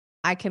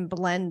 I can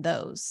blend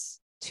those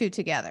two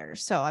together.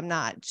 So I'm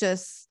not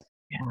just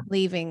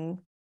leaving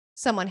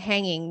someone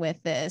hanging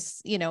with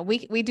this.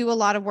 We do a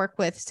lot of work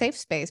with safe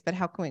space, but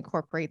how can we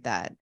incorporate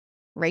that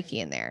Reiki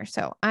in there?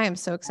 So I am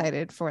so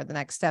excited for the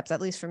next steps,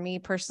 at least for me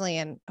personally.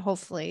 And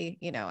hopefully,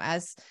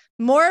 as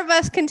more of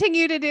us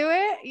continue to do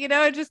it,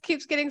 it just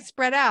keeps getting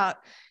spread out.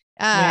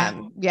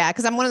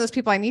 Cause I'm one of those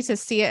people, I need to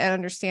see it and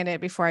understand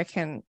it before I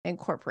can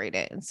incorporate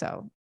it. And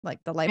so like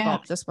the light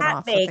bulb just went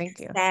off. So thank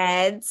you.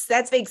 That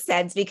makes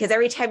sense, because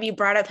every time you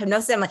brought up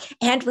hypnosis, I'm like,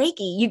 and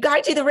Reiki, you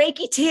got to do the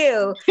Reiki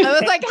too. I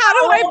was like, how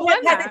do I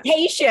blend that?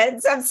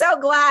 Patience. I'm so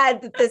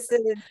glad that this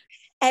is.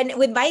 And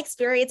with my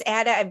experience,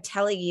 Anna, I'm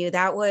telling you,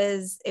 it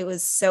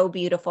was so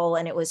beautiful.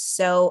 And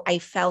I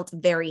felt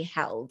very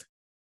held.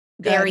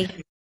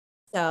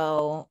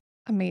 So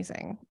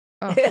amazing.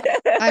 Oh,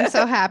 I'm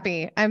so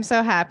happy.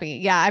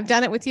 Yeah. I've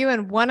done it with you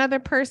and one other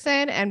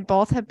person, and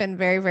both have been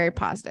very, very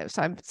positive.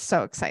 So I'm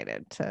so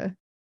excited to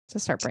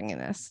start bringing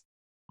this.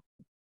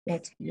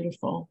 That's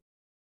beautiful.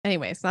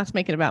 Anyways, not to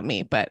make it about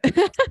me, but.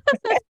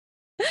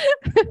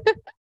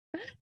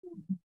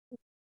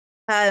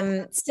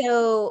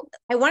 So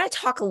I want to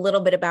talk a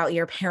little bit about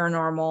your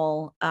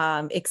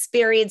paranormal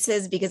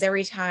experiences, because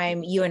every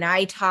time you and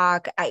I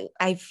talk,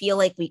 I feel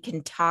like we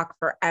can talk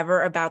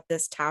forever about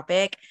this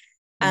topic.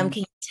 Can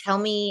you tell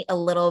me a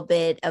little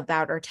bit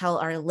about, or tell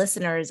our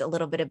listeners a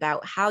little bit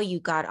about how you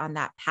got on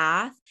that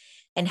path,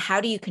 and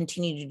how do you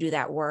continue to do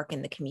that work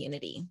in the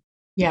community?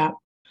 Yeah.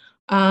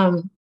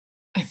 I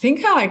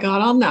think how I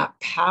got on that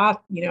path,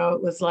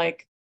 it was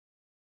like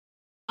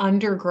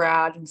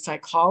undergrad in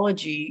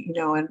psychology,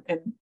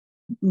 and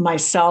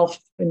myself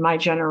in my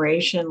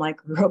generation, like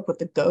grew up with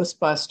the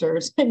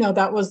Ghostbusters. I know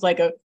that was like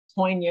a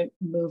poignant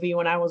movie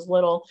when I was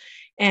little.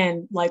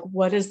 And like,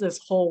 what is this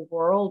whole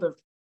world of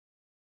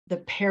the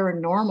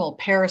paranormal,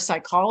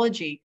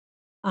 parapsychology?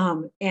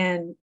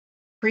 And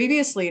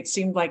previously it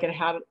seemed like it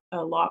had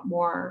a lot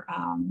more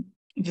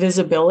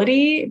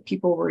visibility.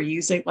 People were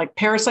using, like,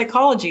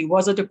 parapsychology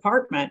was a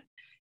department.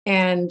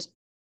 And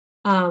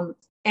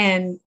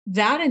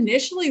that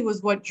initially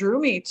was what drew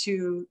me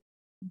to,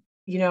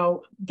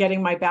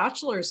 getting my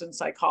bachelor's in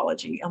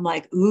psychology. I'm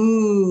like,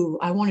 ooh,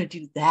 I want to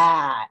do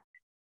that.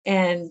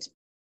 And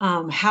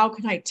how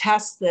can I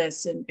test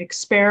this, and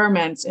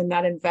experiments in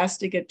that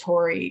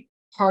investigatory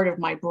part of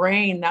my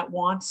brain that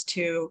wants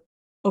to,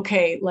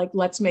 okay, like,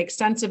 let's make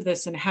sense of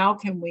this. And how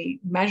can we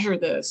measure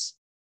this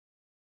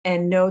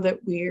and know that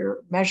we're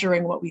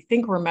measuring what we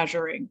think we're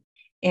measuring?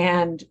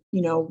 And,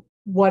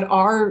 what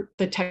are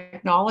the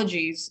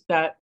technologies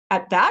that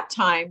at that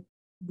time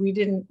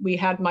we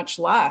had much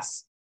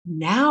less.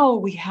 Now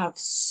we have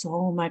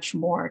so much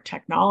more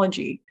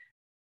technology,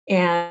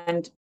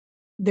 and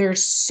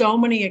there's so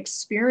many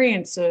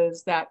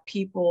experiences that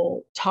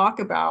people talk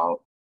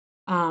about.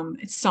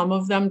 Some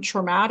of them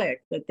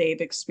traumatic, that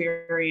they've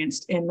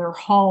experienced in their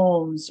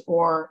homes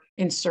or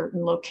in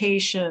certain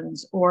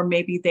locations, or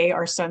maybe they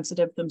are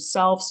sensitive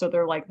themselves. So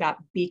they're like that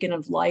beacon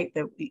of light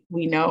that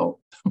we know,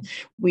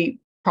 we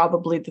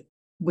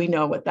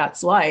know what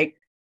that's like.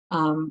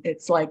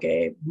 It's like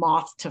a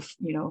moth to,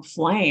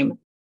 flame.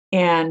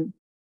 And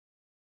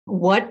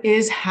what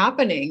is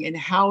happening, and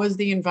how is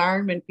the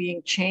environment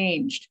being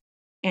changed,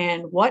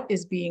 and what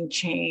is being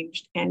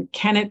changed, and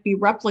can it be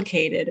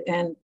replicated?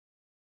 And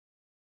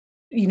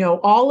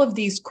all of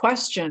these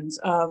questions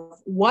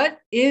of what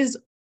is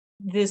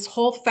this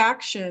whole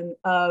faction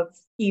of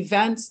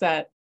events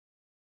that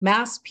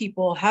mass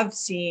people have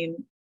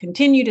seen,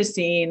 continue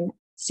to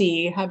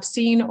have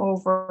seen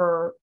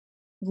over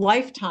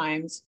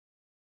lifetimes,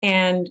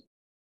 and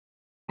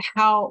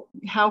how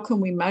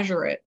can we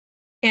measure it?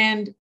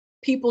 And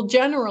people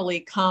generally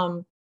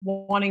come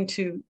wanting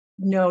to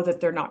know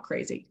that they're not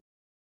crazy.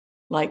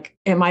 Like,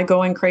 am I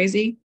going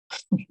crazy?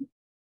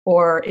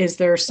 Or is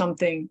there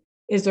something,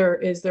 is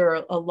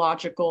there a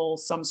logical,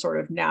 some sort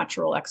of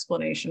natural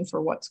explanation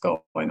for what's going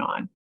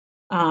on?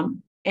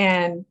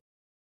 And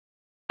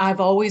I've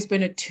always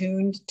been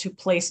attuned to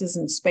places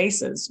and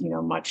spaces,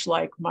 much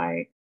like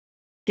my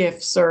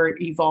gifts are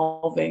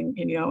evolving,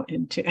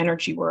 into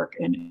energy work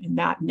and in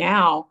that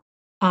now.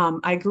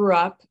 I grew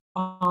up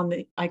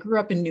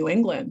in New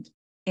England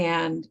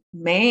and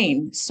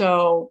Maine.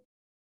 So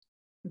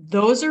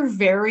those are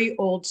very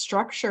old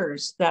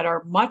structures that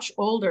are much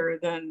older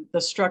than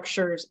the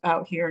structures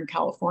out here in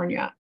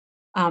California,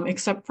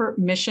 except for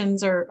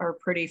missions are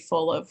pretty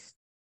full of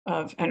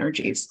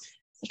energies.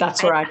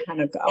 That's where I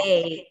kind of go.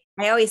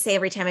 I always say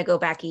every time I go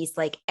back east,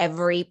 like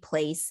every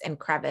place and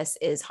crevice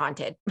is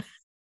haunted.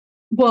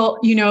 Well,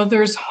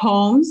 there's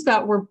homes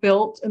that were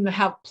built and that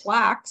have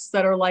plaques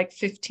that are like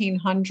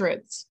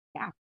 1500s.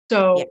 Yeah.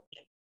 So,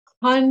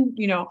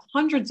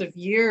 hundreds of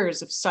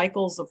years of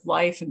cycles of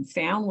life and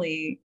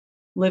family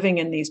living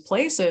in these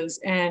places.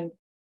 And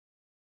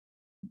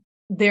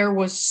there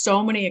was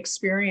so many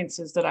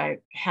experiences that I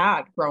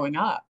had growing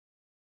up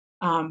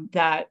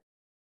that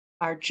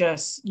are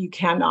just, you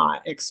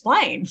cannot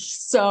explain.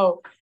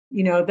 So,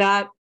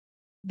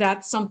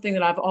 that's something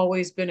that I've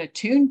always been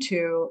attuned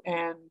to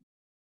and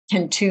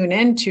can tune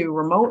into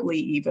remotely,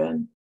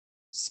 even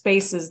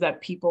spaces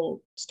that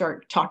people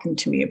start talking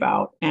to me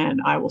about.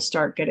 And I will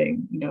start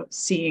getting,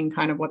 seeing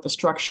kind of what the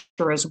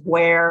structure is,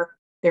 where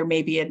there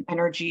may be an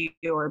energy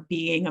or a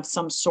being of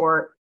some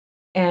sort.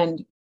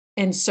 And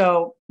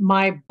so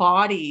my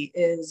body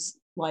is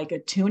like a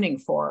tuning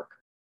fork.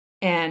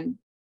 And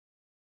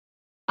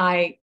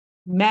I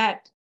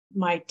met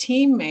my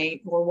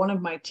teammate, or one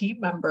of my team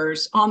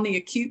members, on the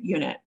acute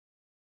unit.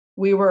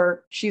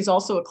 She's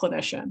also a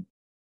clinician.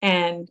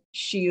 And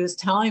she was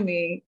telling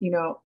me,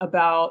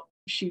 about,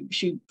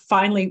 she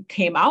finally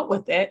came out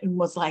with it and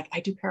was like,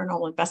 I do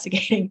paranormal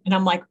investigating. And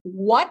I'm like,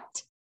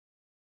 what?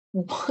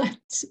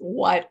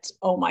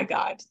 Oh my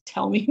God,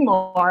 tell me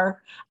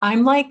more.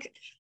 I'm like,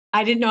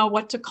 I didn't know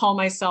what to call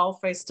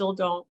myself. I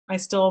still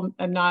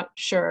am not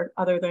sure,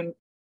 other than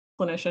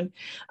clinician.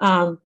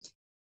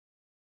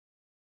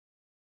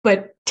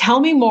 But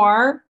tell me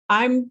more.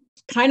 I'm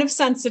kind of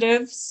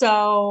sensitive.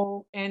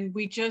 So, and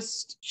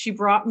she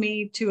brought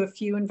me to a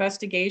few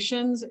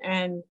investigations,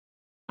 and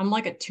I'm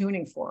like a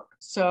tuning fork.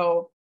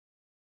 So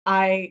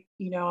I'm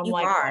you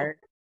like, are.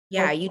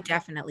 Yeah, you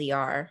definitely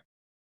are.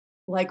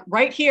 Like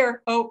right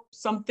here. Oh,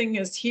 something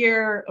is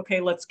here.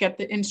 Okay, let's get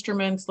the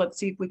instruments. Let's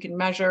see if we can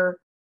measure.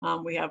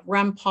 We have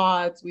REM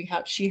pods.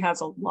 She has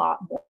a lot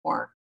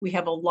more. We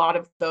have a lot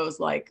of those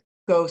like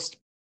ghost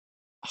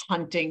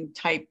hunting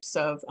types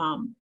of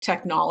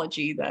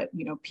technology that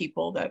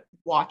people that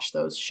watch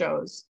those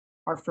shows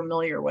are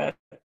familiar with.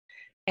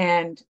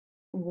 And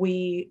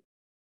we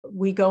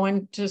go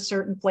into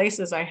certain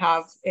places. I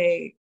have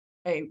a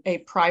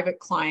private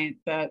client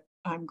that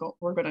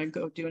we're going to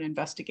go do an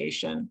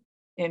investigation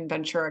in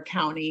Ventura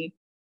County.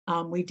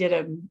 We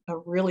did a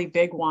really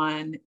big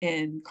one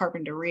in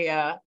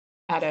Carpinteria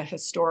at a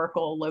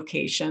historical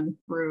location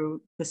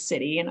through the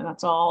city. And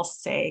that's all I'll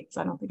say, because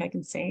I don't think I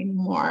can say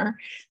anymore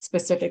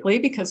specifically,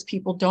 because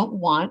people don't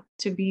want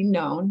to be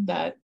known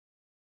that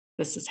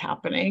this is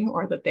happening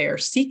or that they are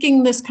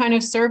seeking this kind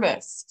of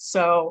service.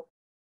 So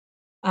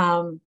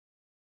that's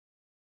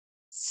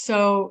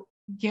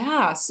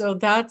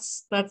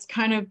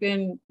kind of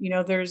been,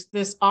 there's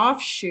this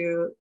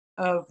offshoot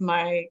of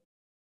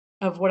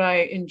what I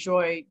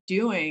enjoy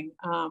doing.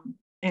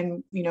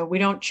 And, we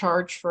don't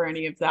charge for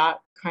any of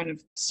that kind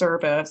of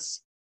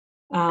service.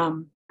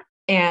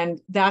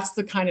 And that's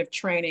the kind of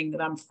training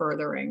that I'm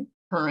furthering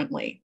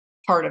currently,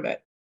 part of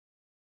it,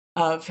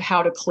 of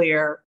how to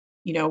clear,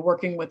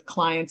 working with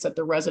clients at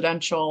the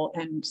residential.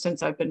 And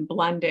since I've been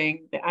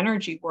blending the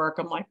energy work,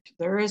 I'm like,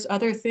 there is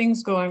other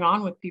things going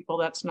on with people.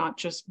 That's not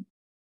just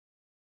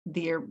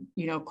their,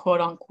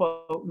 quote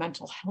unquote,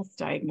 mental health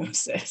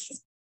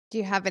diagnosis. Do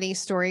you have any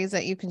stories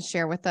that you can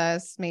share with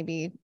us?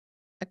 Maybe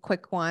a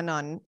quick one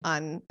on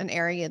an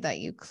area that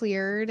you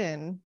cleared,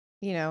 and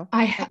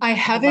I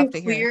haven't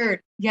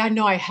cleared. Yeah,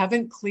 no, I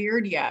haven't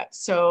cleared yet.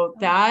 So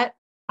that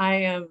I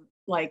am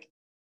like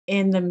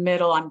in the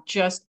middle. I'm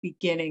just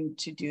beginning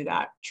to do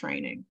that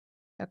training.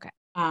 Okay.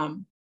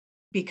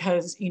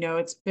 Because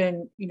it's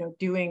been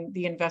doing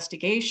the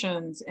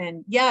investigations,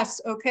 and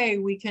yes, okay,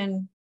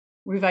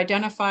 we've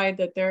identified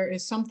that there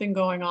is something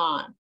going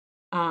on,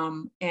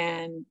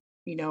 and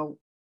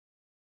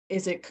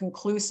is it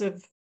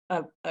conclusive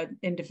of an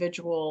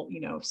individual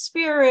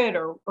spirit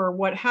or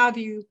what have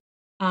you?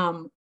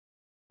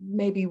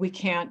 Maybe we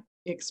can't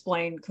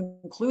explain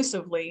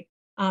conclusively,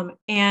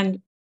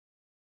 and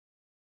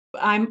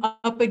I'm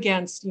up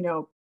against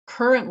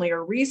currently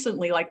or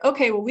recently, like,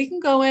 okay, well, we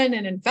can go in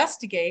and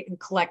investigate and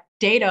collect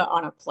data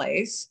on a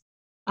place,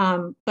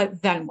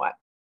 but then what?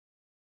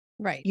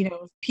 Right.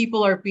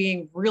 People are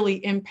being really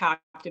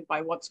impacted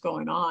by what's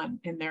going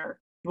on in their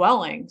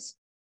dwellings,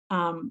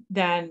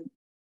 then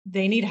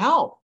they need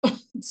help.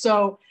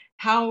 So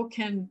how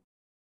can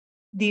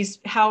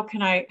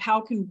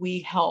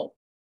we help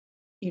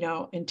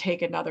and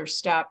take another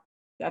step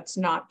that's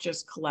not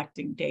just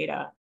collecting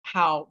data.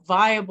 How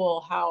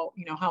viable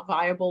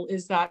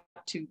is that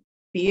to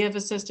be of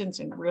assistance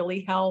and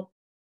really help?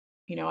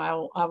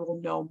 I will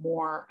know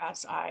more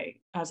as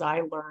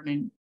I learn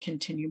and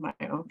continue my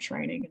own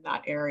training in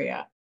that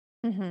area.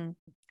 Mm-hmm.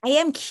 I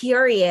am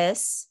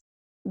curious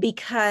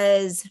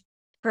because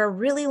for a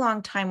really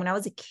long time when I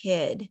was a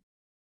kid,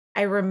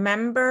 I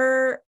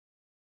remember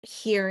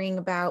hearing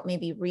about,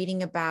 maybe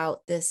reading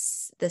about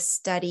this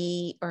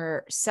study,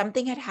 or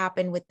something had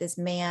happened with this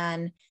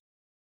man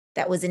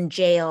that was in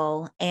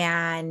jail,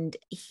 and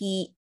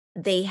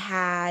they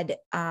had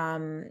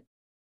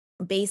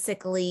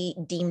basically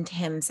deemed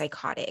him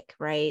psychotic,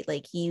 right?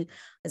 Like he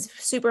was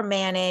super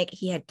manic,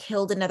 he had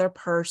killed another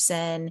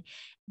person,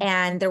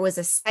 and there was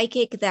a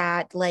psychic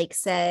that like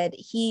said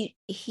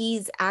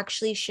he's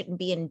actually shouldn't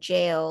be in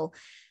jail.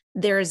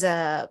 There's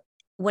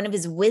one of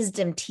his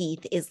wisdom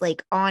teeth is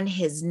like on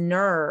his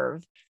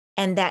nerve,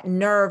 and that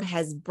nerve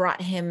has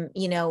brought him,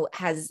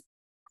 has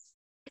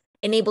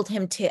enabled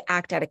him to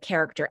act out a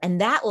character.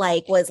 And that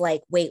like was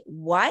like, wait,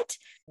 what?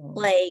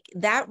 Like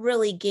that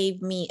really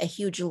gave me a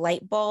huge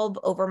light bulb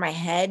over my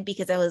head,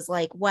 because I was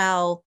like,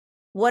 well,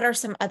 what are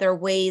some other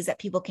ways that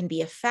people can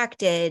be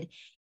affected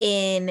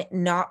in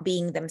not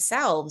being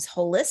themselves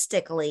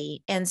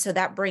holistically? And so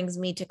that brings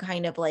me to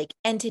kind of like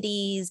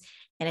entities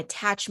and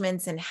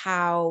attachments, and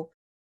how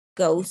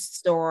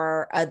ghosts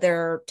or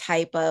other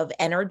type of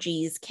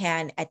energies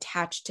can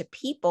attach to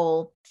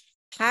people.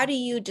 How do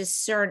you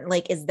discern,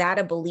 like, is that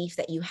a belief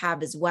that you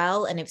have as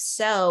well? And if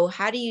so,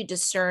 how do you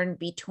discern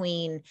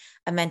between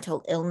a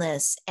mental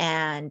illness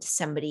and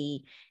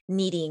somebody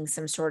needing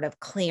some sort of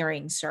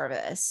clearing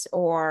service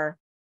or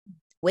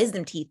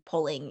wisdom teeth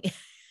pulling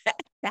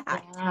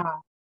that?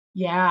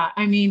 Yeah.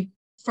 I mean,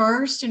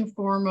 first and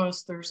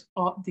foremost, there's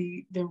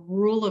the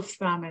rule of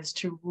thumb is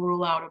to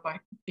rule out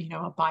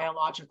a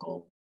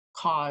biological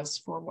cause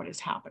for what is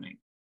happening.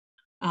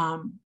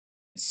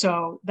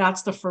 So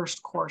that's the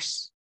first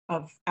course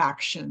of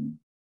action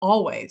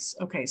always.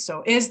 Okay,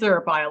 so is there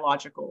a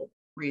biological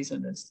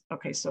reason?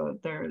 So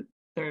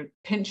they're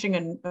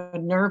pinching, a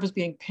nerve is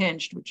being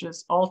pinched, which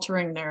is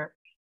altering their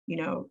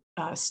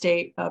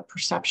state of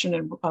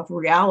perception of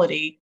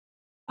reality,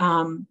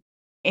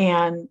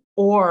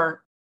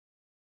 or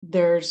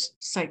there's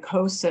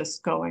psychosis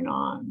going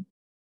on,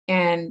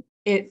 and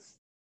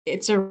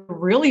it's a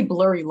really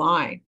blurry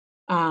line.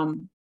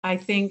 I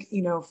think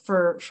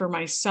for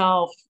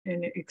myself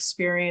in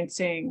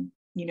experiencing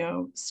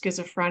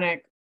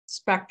schizophrenic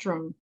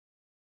spectrum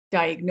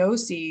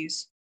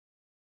diagnoses,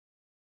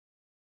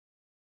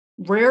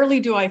 rarely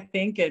do I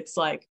think it's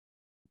like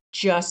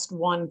just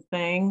one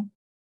thing,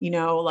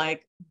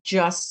 like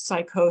just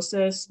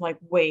psychosis. Like,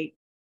 wait,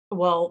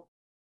 well,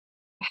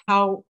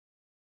 how,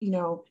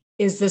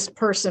 is this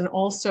person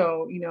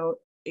also,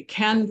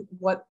 can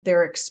what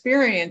they're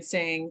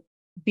experiencing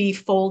be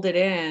folded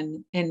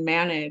in and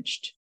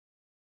managed,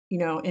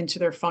 into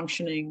their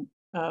functioning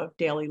of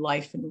daily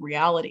life and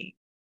reality?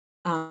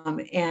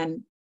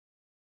 And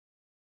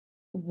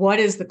what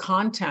is the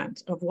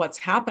content of what's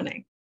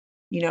happening?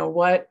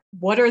 What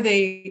are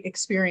they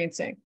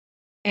experiencing?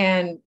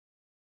 And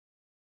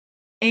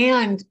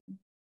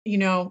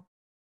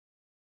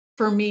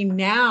for me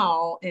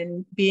now,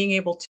 in being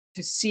able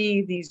to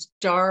see these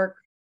dark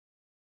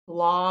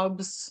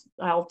blobs,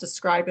 I'll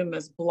describe them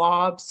as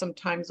blobs.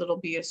 Sometimes it'll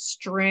be a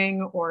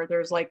string, or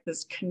there's like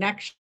this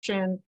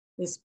connection,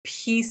 this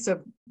piece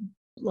of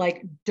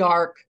like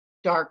dark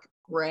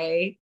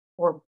gray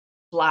or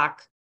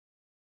black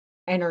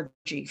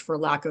energy, for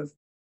lack of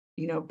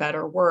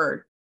better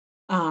word,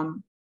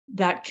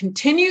 that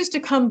continues to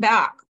come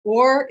back.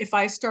 Or if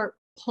I start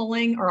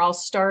pulling, or I'll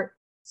start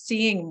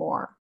seeing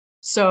more.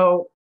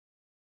 So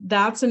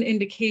that's an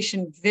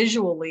indication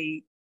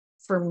visually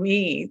for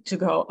me to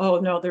go, oh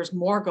no, there's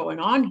more going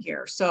on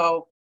here.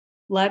 So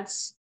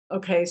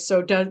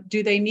so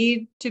do they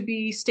need to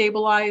be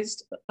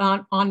stabilized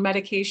on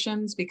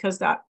medications, because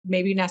that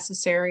may be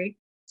necessary?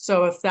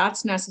 So if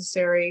that's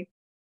necessary,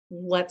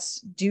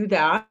 let's do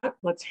that.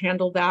 Let's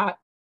handle that,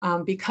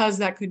 because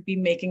that could be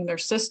making their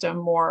system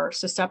more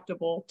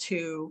susceptible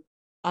to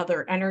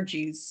other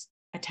energies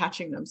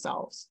attaching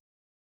themselves.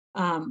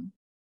 And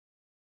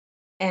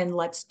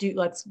let's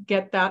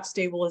get that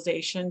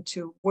stabilization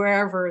to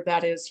wherever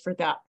that is for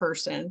that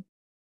person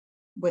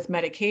with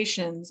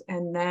medications,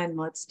 and then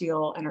let's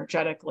deal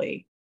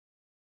energetically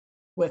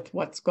with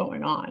what's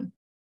going on,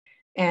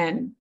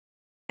 and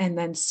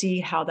then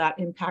see how that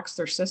impacts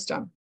their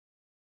system.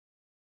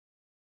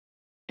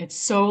 It's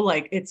so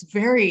it's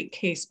very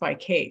case by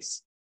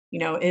case.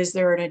 Is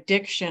there an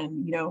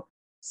addiction?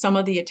 Some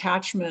of the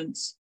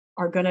attachments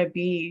are going to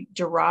be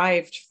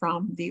derived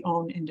from the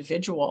own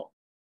individual,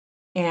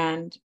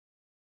 and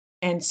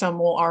some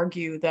will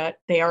argue that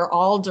they are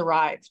all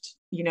derived,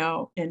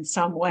 in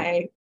some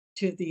way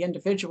to the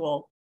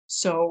individual.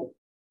 So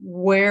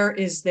what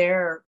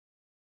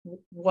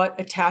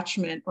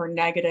attachment or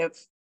negative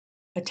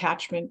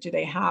attachment do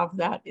they have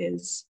that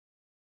is,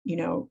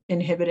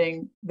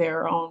 inhibiting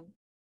their own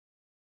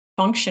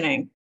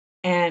functioning.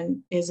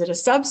 And is it a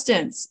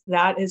substance?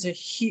 That is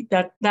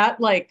that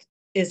like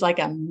is like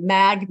a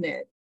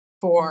magnet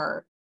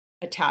for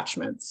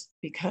attachments,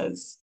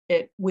 because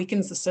it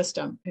weakens the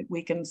system. It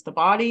weakens the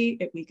body.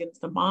 It weakens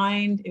the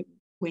mind. It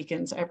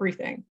weakens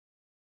everything.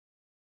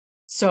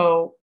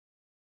 So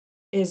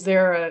is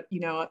there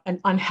an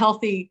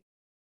unhealthy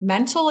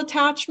mental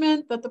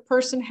attachment that the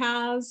person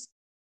has?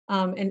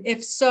 And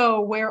if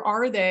so, where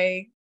are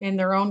they in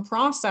their own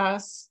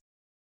process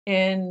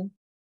in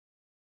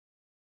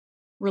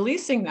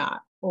releasing that,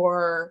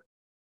 or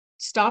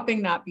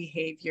stopping that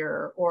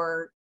behavior,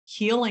 or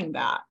healing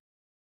that?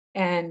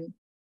 And,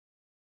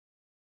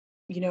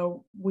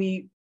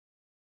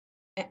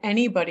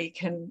 anybody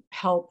can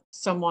help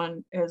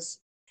someone as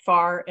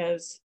far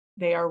as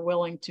they are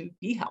willing to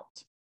be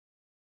helped.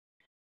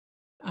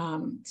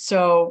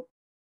 So,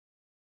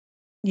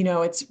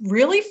 it's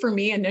really, for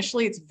me,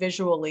 initially, it's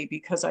visually,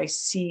 because I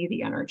see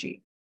the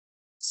energy.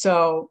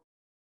 So,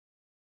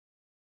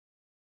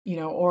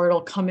 or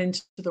it'll come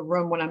into the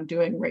room when I'm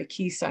doing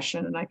Reiki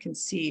session, and I can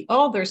see,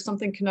 oh, there's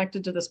something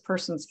connected to this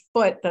person's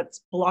foot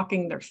that's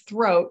blocking their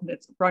throat, and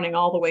it's running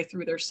all the way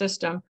through their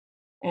system.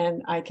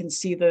 And I can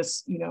see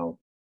this,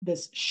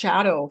 this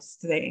shadow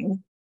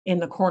thing in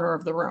the corner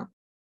of the room.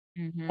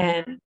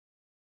 Mm-hmm.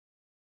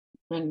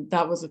 And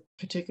that was a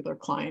particular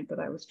client that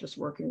I was just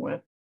working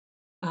with.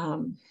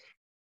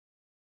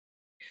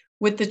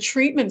 With the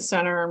treatment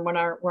center, and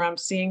where I'm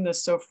seeing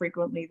this so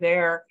frequently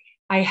there,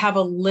 I have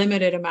a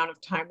limited amount of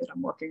time that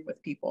I'm working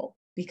with people,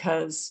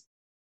 because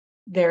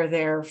they're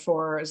there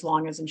for as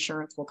long as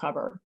insurance will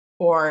cover,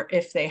 or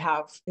if they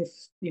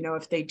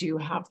do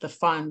have the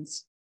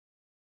funds,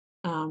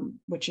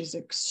 which is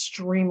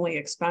extremely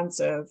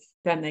expensive,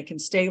 then they can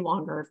stay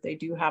longer if they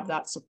do have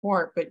that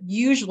support. But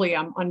usually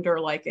I'm under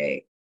like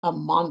a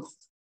month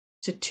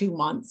to 2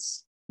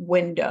 months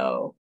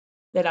window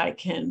that I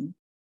can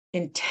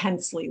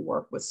intensely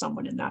work with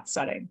someone in that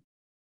setting.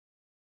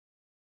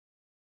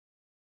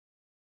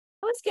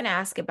 I was going to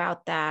ask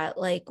about that.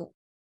 Like,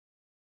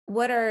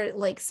 what are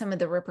like some of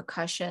the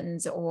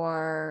repercussions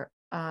or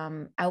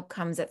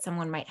outcomes that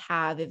someone might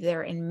have if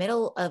they're in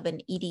middle of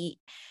an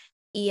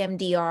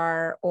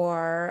EMDR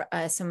or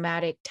a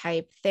somatic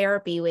type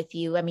therapy with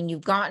you? I mean,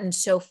 you've gotten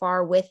so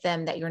far with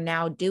them that you're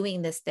now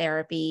doing this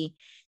therapy,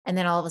 and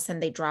then all of a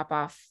sudden they drop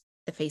off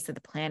the face of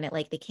the planet.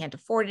 Like, they can't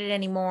afford it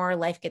anymore.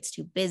 Life gets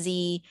too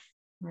busy.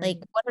 Right. Like,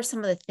 what are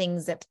some of the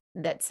things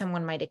that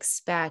someone might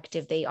expect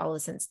if they all of a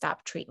sudden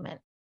stop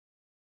treatment?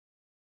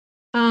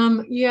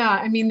 Yeah,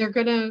 I mean, they're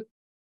gonna,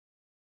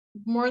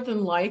 more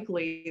than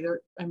likely,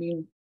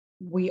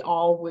 we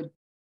all would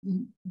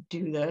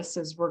do this,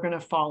 is we're gonna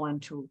fall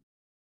into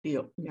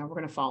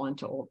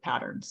old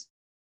patterns.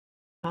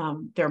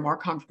 They're more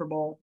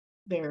comfortable.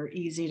 They're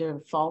easy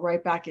to fall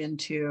right back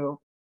into.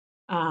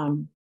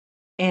 And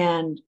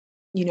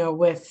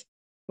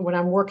when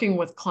I'm working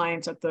with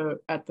clients at the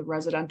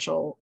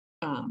residential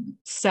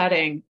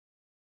setting,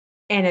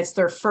 and it's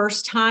their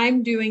first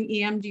time doing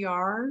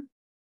EMDR,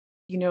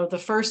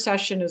 the first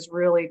session is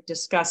really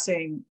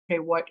discussing, okay,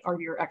 what are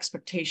your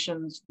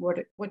expectations? What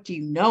do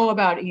you know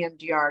about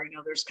EMDR?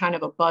 There's kind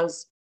of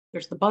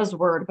there's the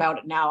buzzword about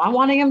it now. I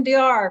want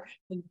EMDR,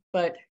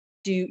 but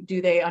do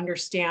they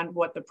understand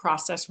what the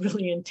process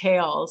really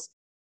entails?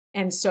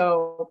 And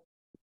so,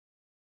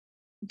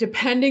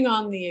 depending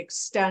on the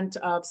extent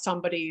of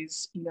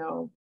somebody's,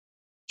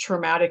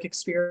 traumatic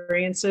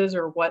experiences,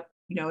 or what,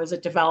 is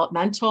it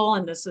developmental,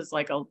 and this is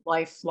like a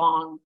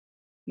lifelong,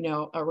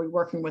 are we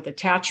working with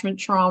attachment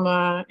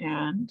trauma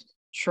and,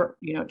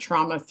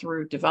 trauma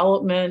through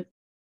development?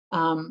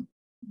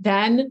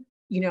 Then,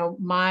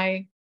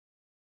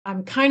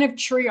 I'm kind of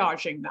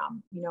triaging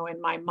them, in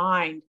my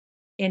mind,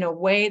 in a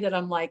way that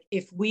I'm like,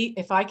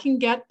 if I can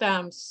get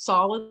them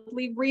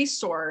solidly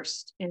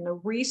resourced, and the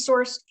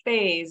resourced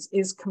phase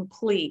is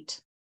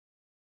complete,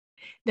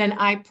 then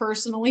I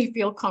personally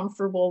feel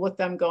comfortable with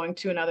them going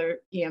to another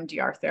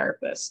EMDR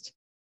therapist.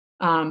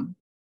 As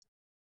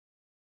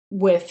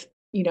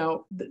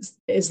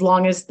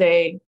long as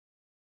they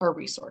are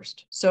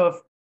resourced.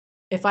 So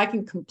if I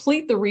can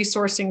complete the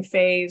resourcing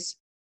phase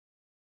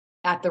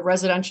at the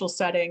residential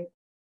setting,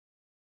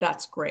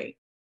 that's great.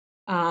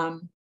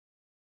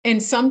 And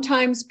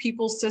sometimes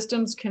people's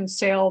systems can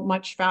sail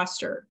much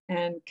faster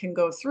and can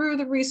go through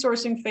the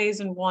resourcing phase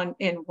in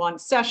one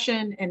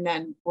session, and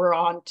then we're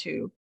on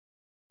to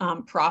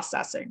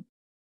processing.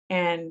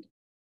 And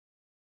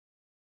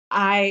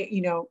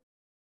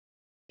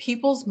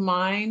people's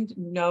mind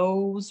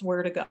knows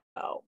where to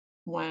go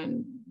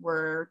when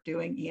we're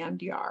doing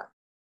EMDR.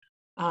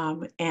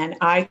 And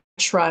I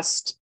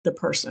trust the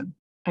person.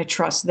 I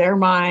trust their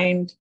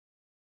mind,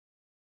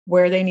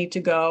 where they need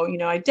to go,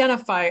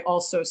 identify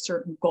also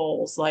certain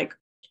goals, like,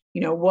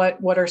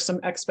 what are some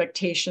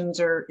expectations,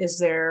 or is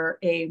there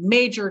a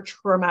major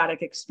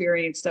traumatic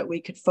experience that we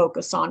could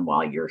focus on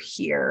while you're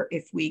here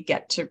if we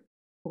get to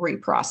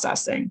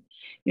reprocessing,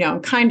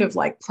 kind of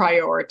like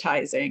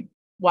prioritizing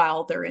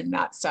while they're in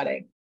that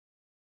setting.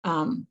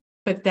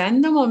 But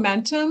then the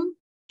momentum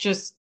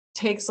just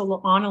takes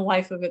on a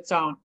life of its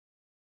own.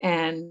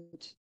 and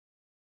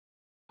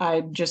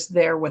I'm just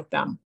there with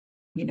them,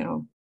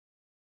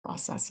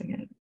 processing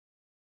it.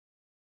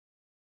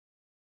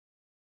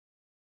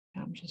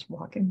 I'm just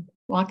walking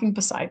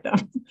beside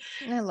them.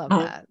 I love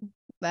that.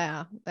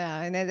 Yeah.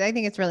 And I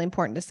think it's really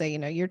important to say,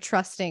 you're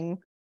trusting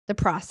the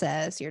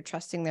process, you're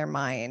trusting their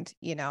mind,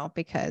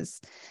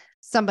 because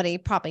somebody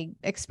probably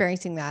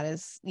experiencing that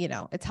is,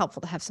 it's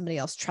helpful to have somebody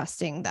else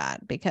trusting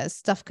that, because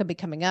stuff could be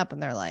coming up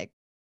and they're like,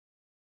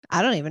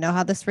 I don't even know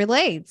how this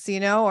relates,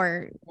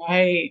 or.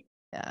 Right.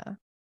 Yeah.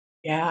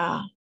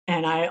 Yeah.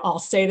 And I'll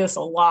say this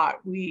a lot.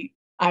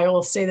 I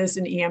will say this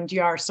in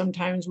EMDR.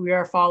 Sometimes we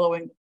are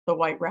following the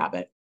white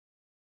rabbit.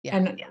 Yeah.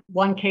 And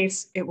one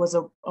case, it was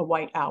a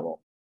white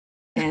owl.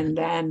 And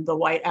then the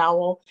white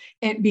owl,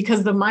 and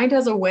because the mind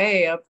has a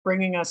way of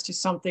bringing us to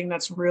something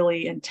that's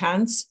really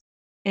intense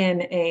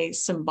in a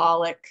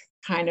symbolic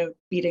kind of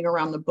beating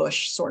around the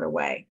bush sort of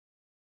way.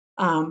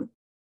 And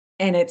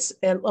it's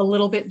a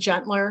little bit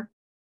gentler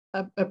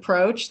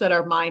approach that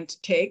our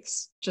mind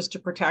takes just to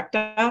protect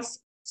us.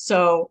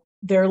 So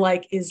there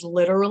is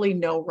literally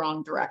no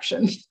wrong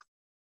direction.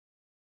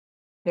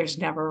 There's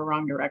never a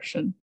wrong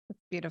direction.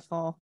 That's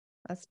beautiful.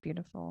 That's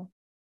beautiful.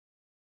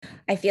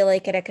 I feel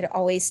like I could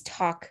always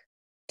talk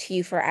to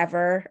you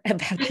forever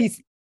about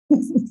these.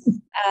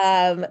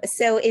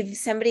 So if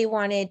somebody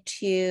wanted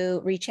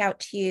to reach out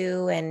to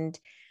you and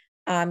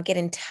get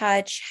in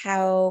touch,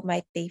 how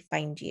might they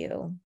find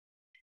you?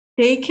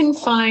 They can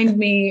find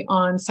me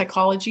on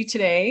Psychology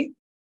Today.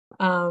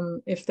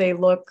 If they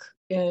look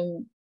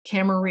in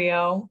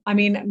Camarillo, I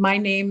mean, my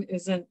name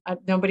isn't,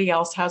 nobody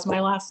else has my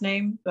last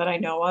name that I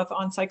know of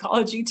on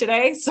Psychology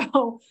Today.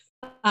 So,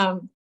 I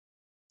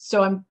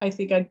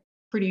think I'm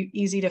pretty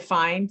easy to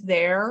find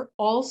there.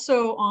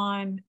 Also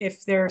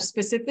if they're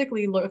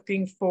specifically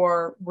looking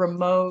for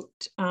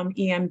remote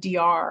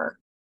EMDR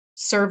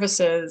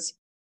services,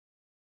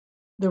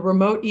 the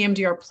remote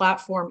EMDR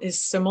platform is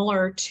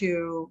similar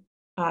to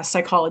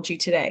Psychology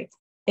Today,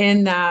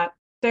 in that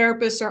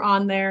therapists are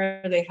on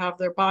there, they have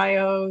their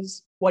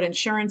bios, what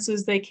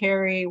insurances they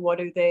carry, what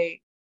do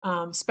they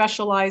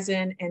specialize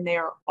in, and they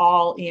are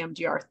all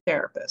EMDR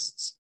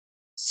therapists.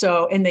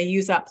 So, and they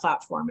use that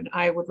platform. And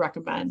I would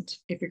recommend,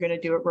 if you're going to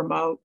do it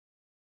remote,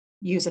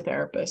 use a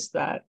therapist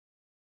that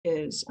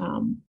uses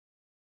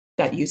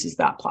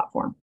that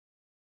platform.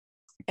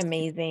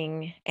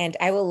 Amazing. And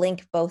I will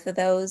link both of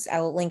those. I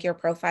will link your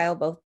profile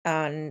both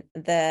on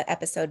the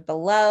episode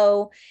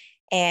below.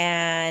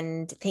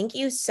 And thank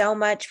you so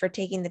much for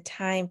taking the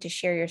time to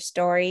share your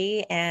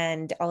story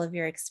and all of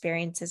your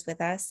experiences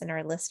with us and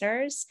our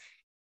listeners.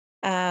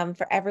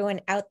 For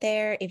everyone out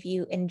there, if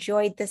you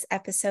enjoyed this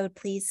episode,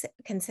 please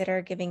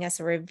consider giving us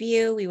a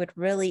review. We would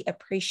really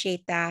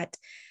appreciate that,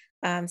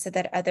 so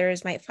that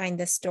others might find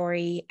this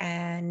story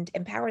and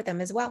empower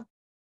them as well.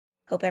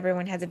 Hope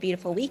everyone has a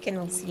beautiful week, and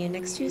we'll see you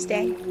next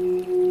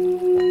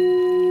Tuesday.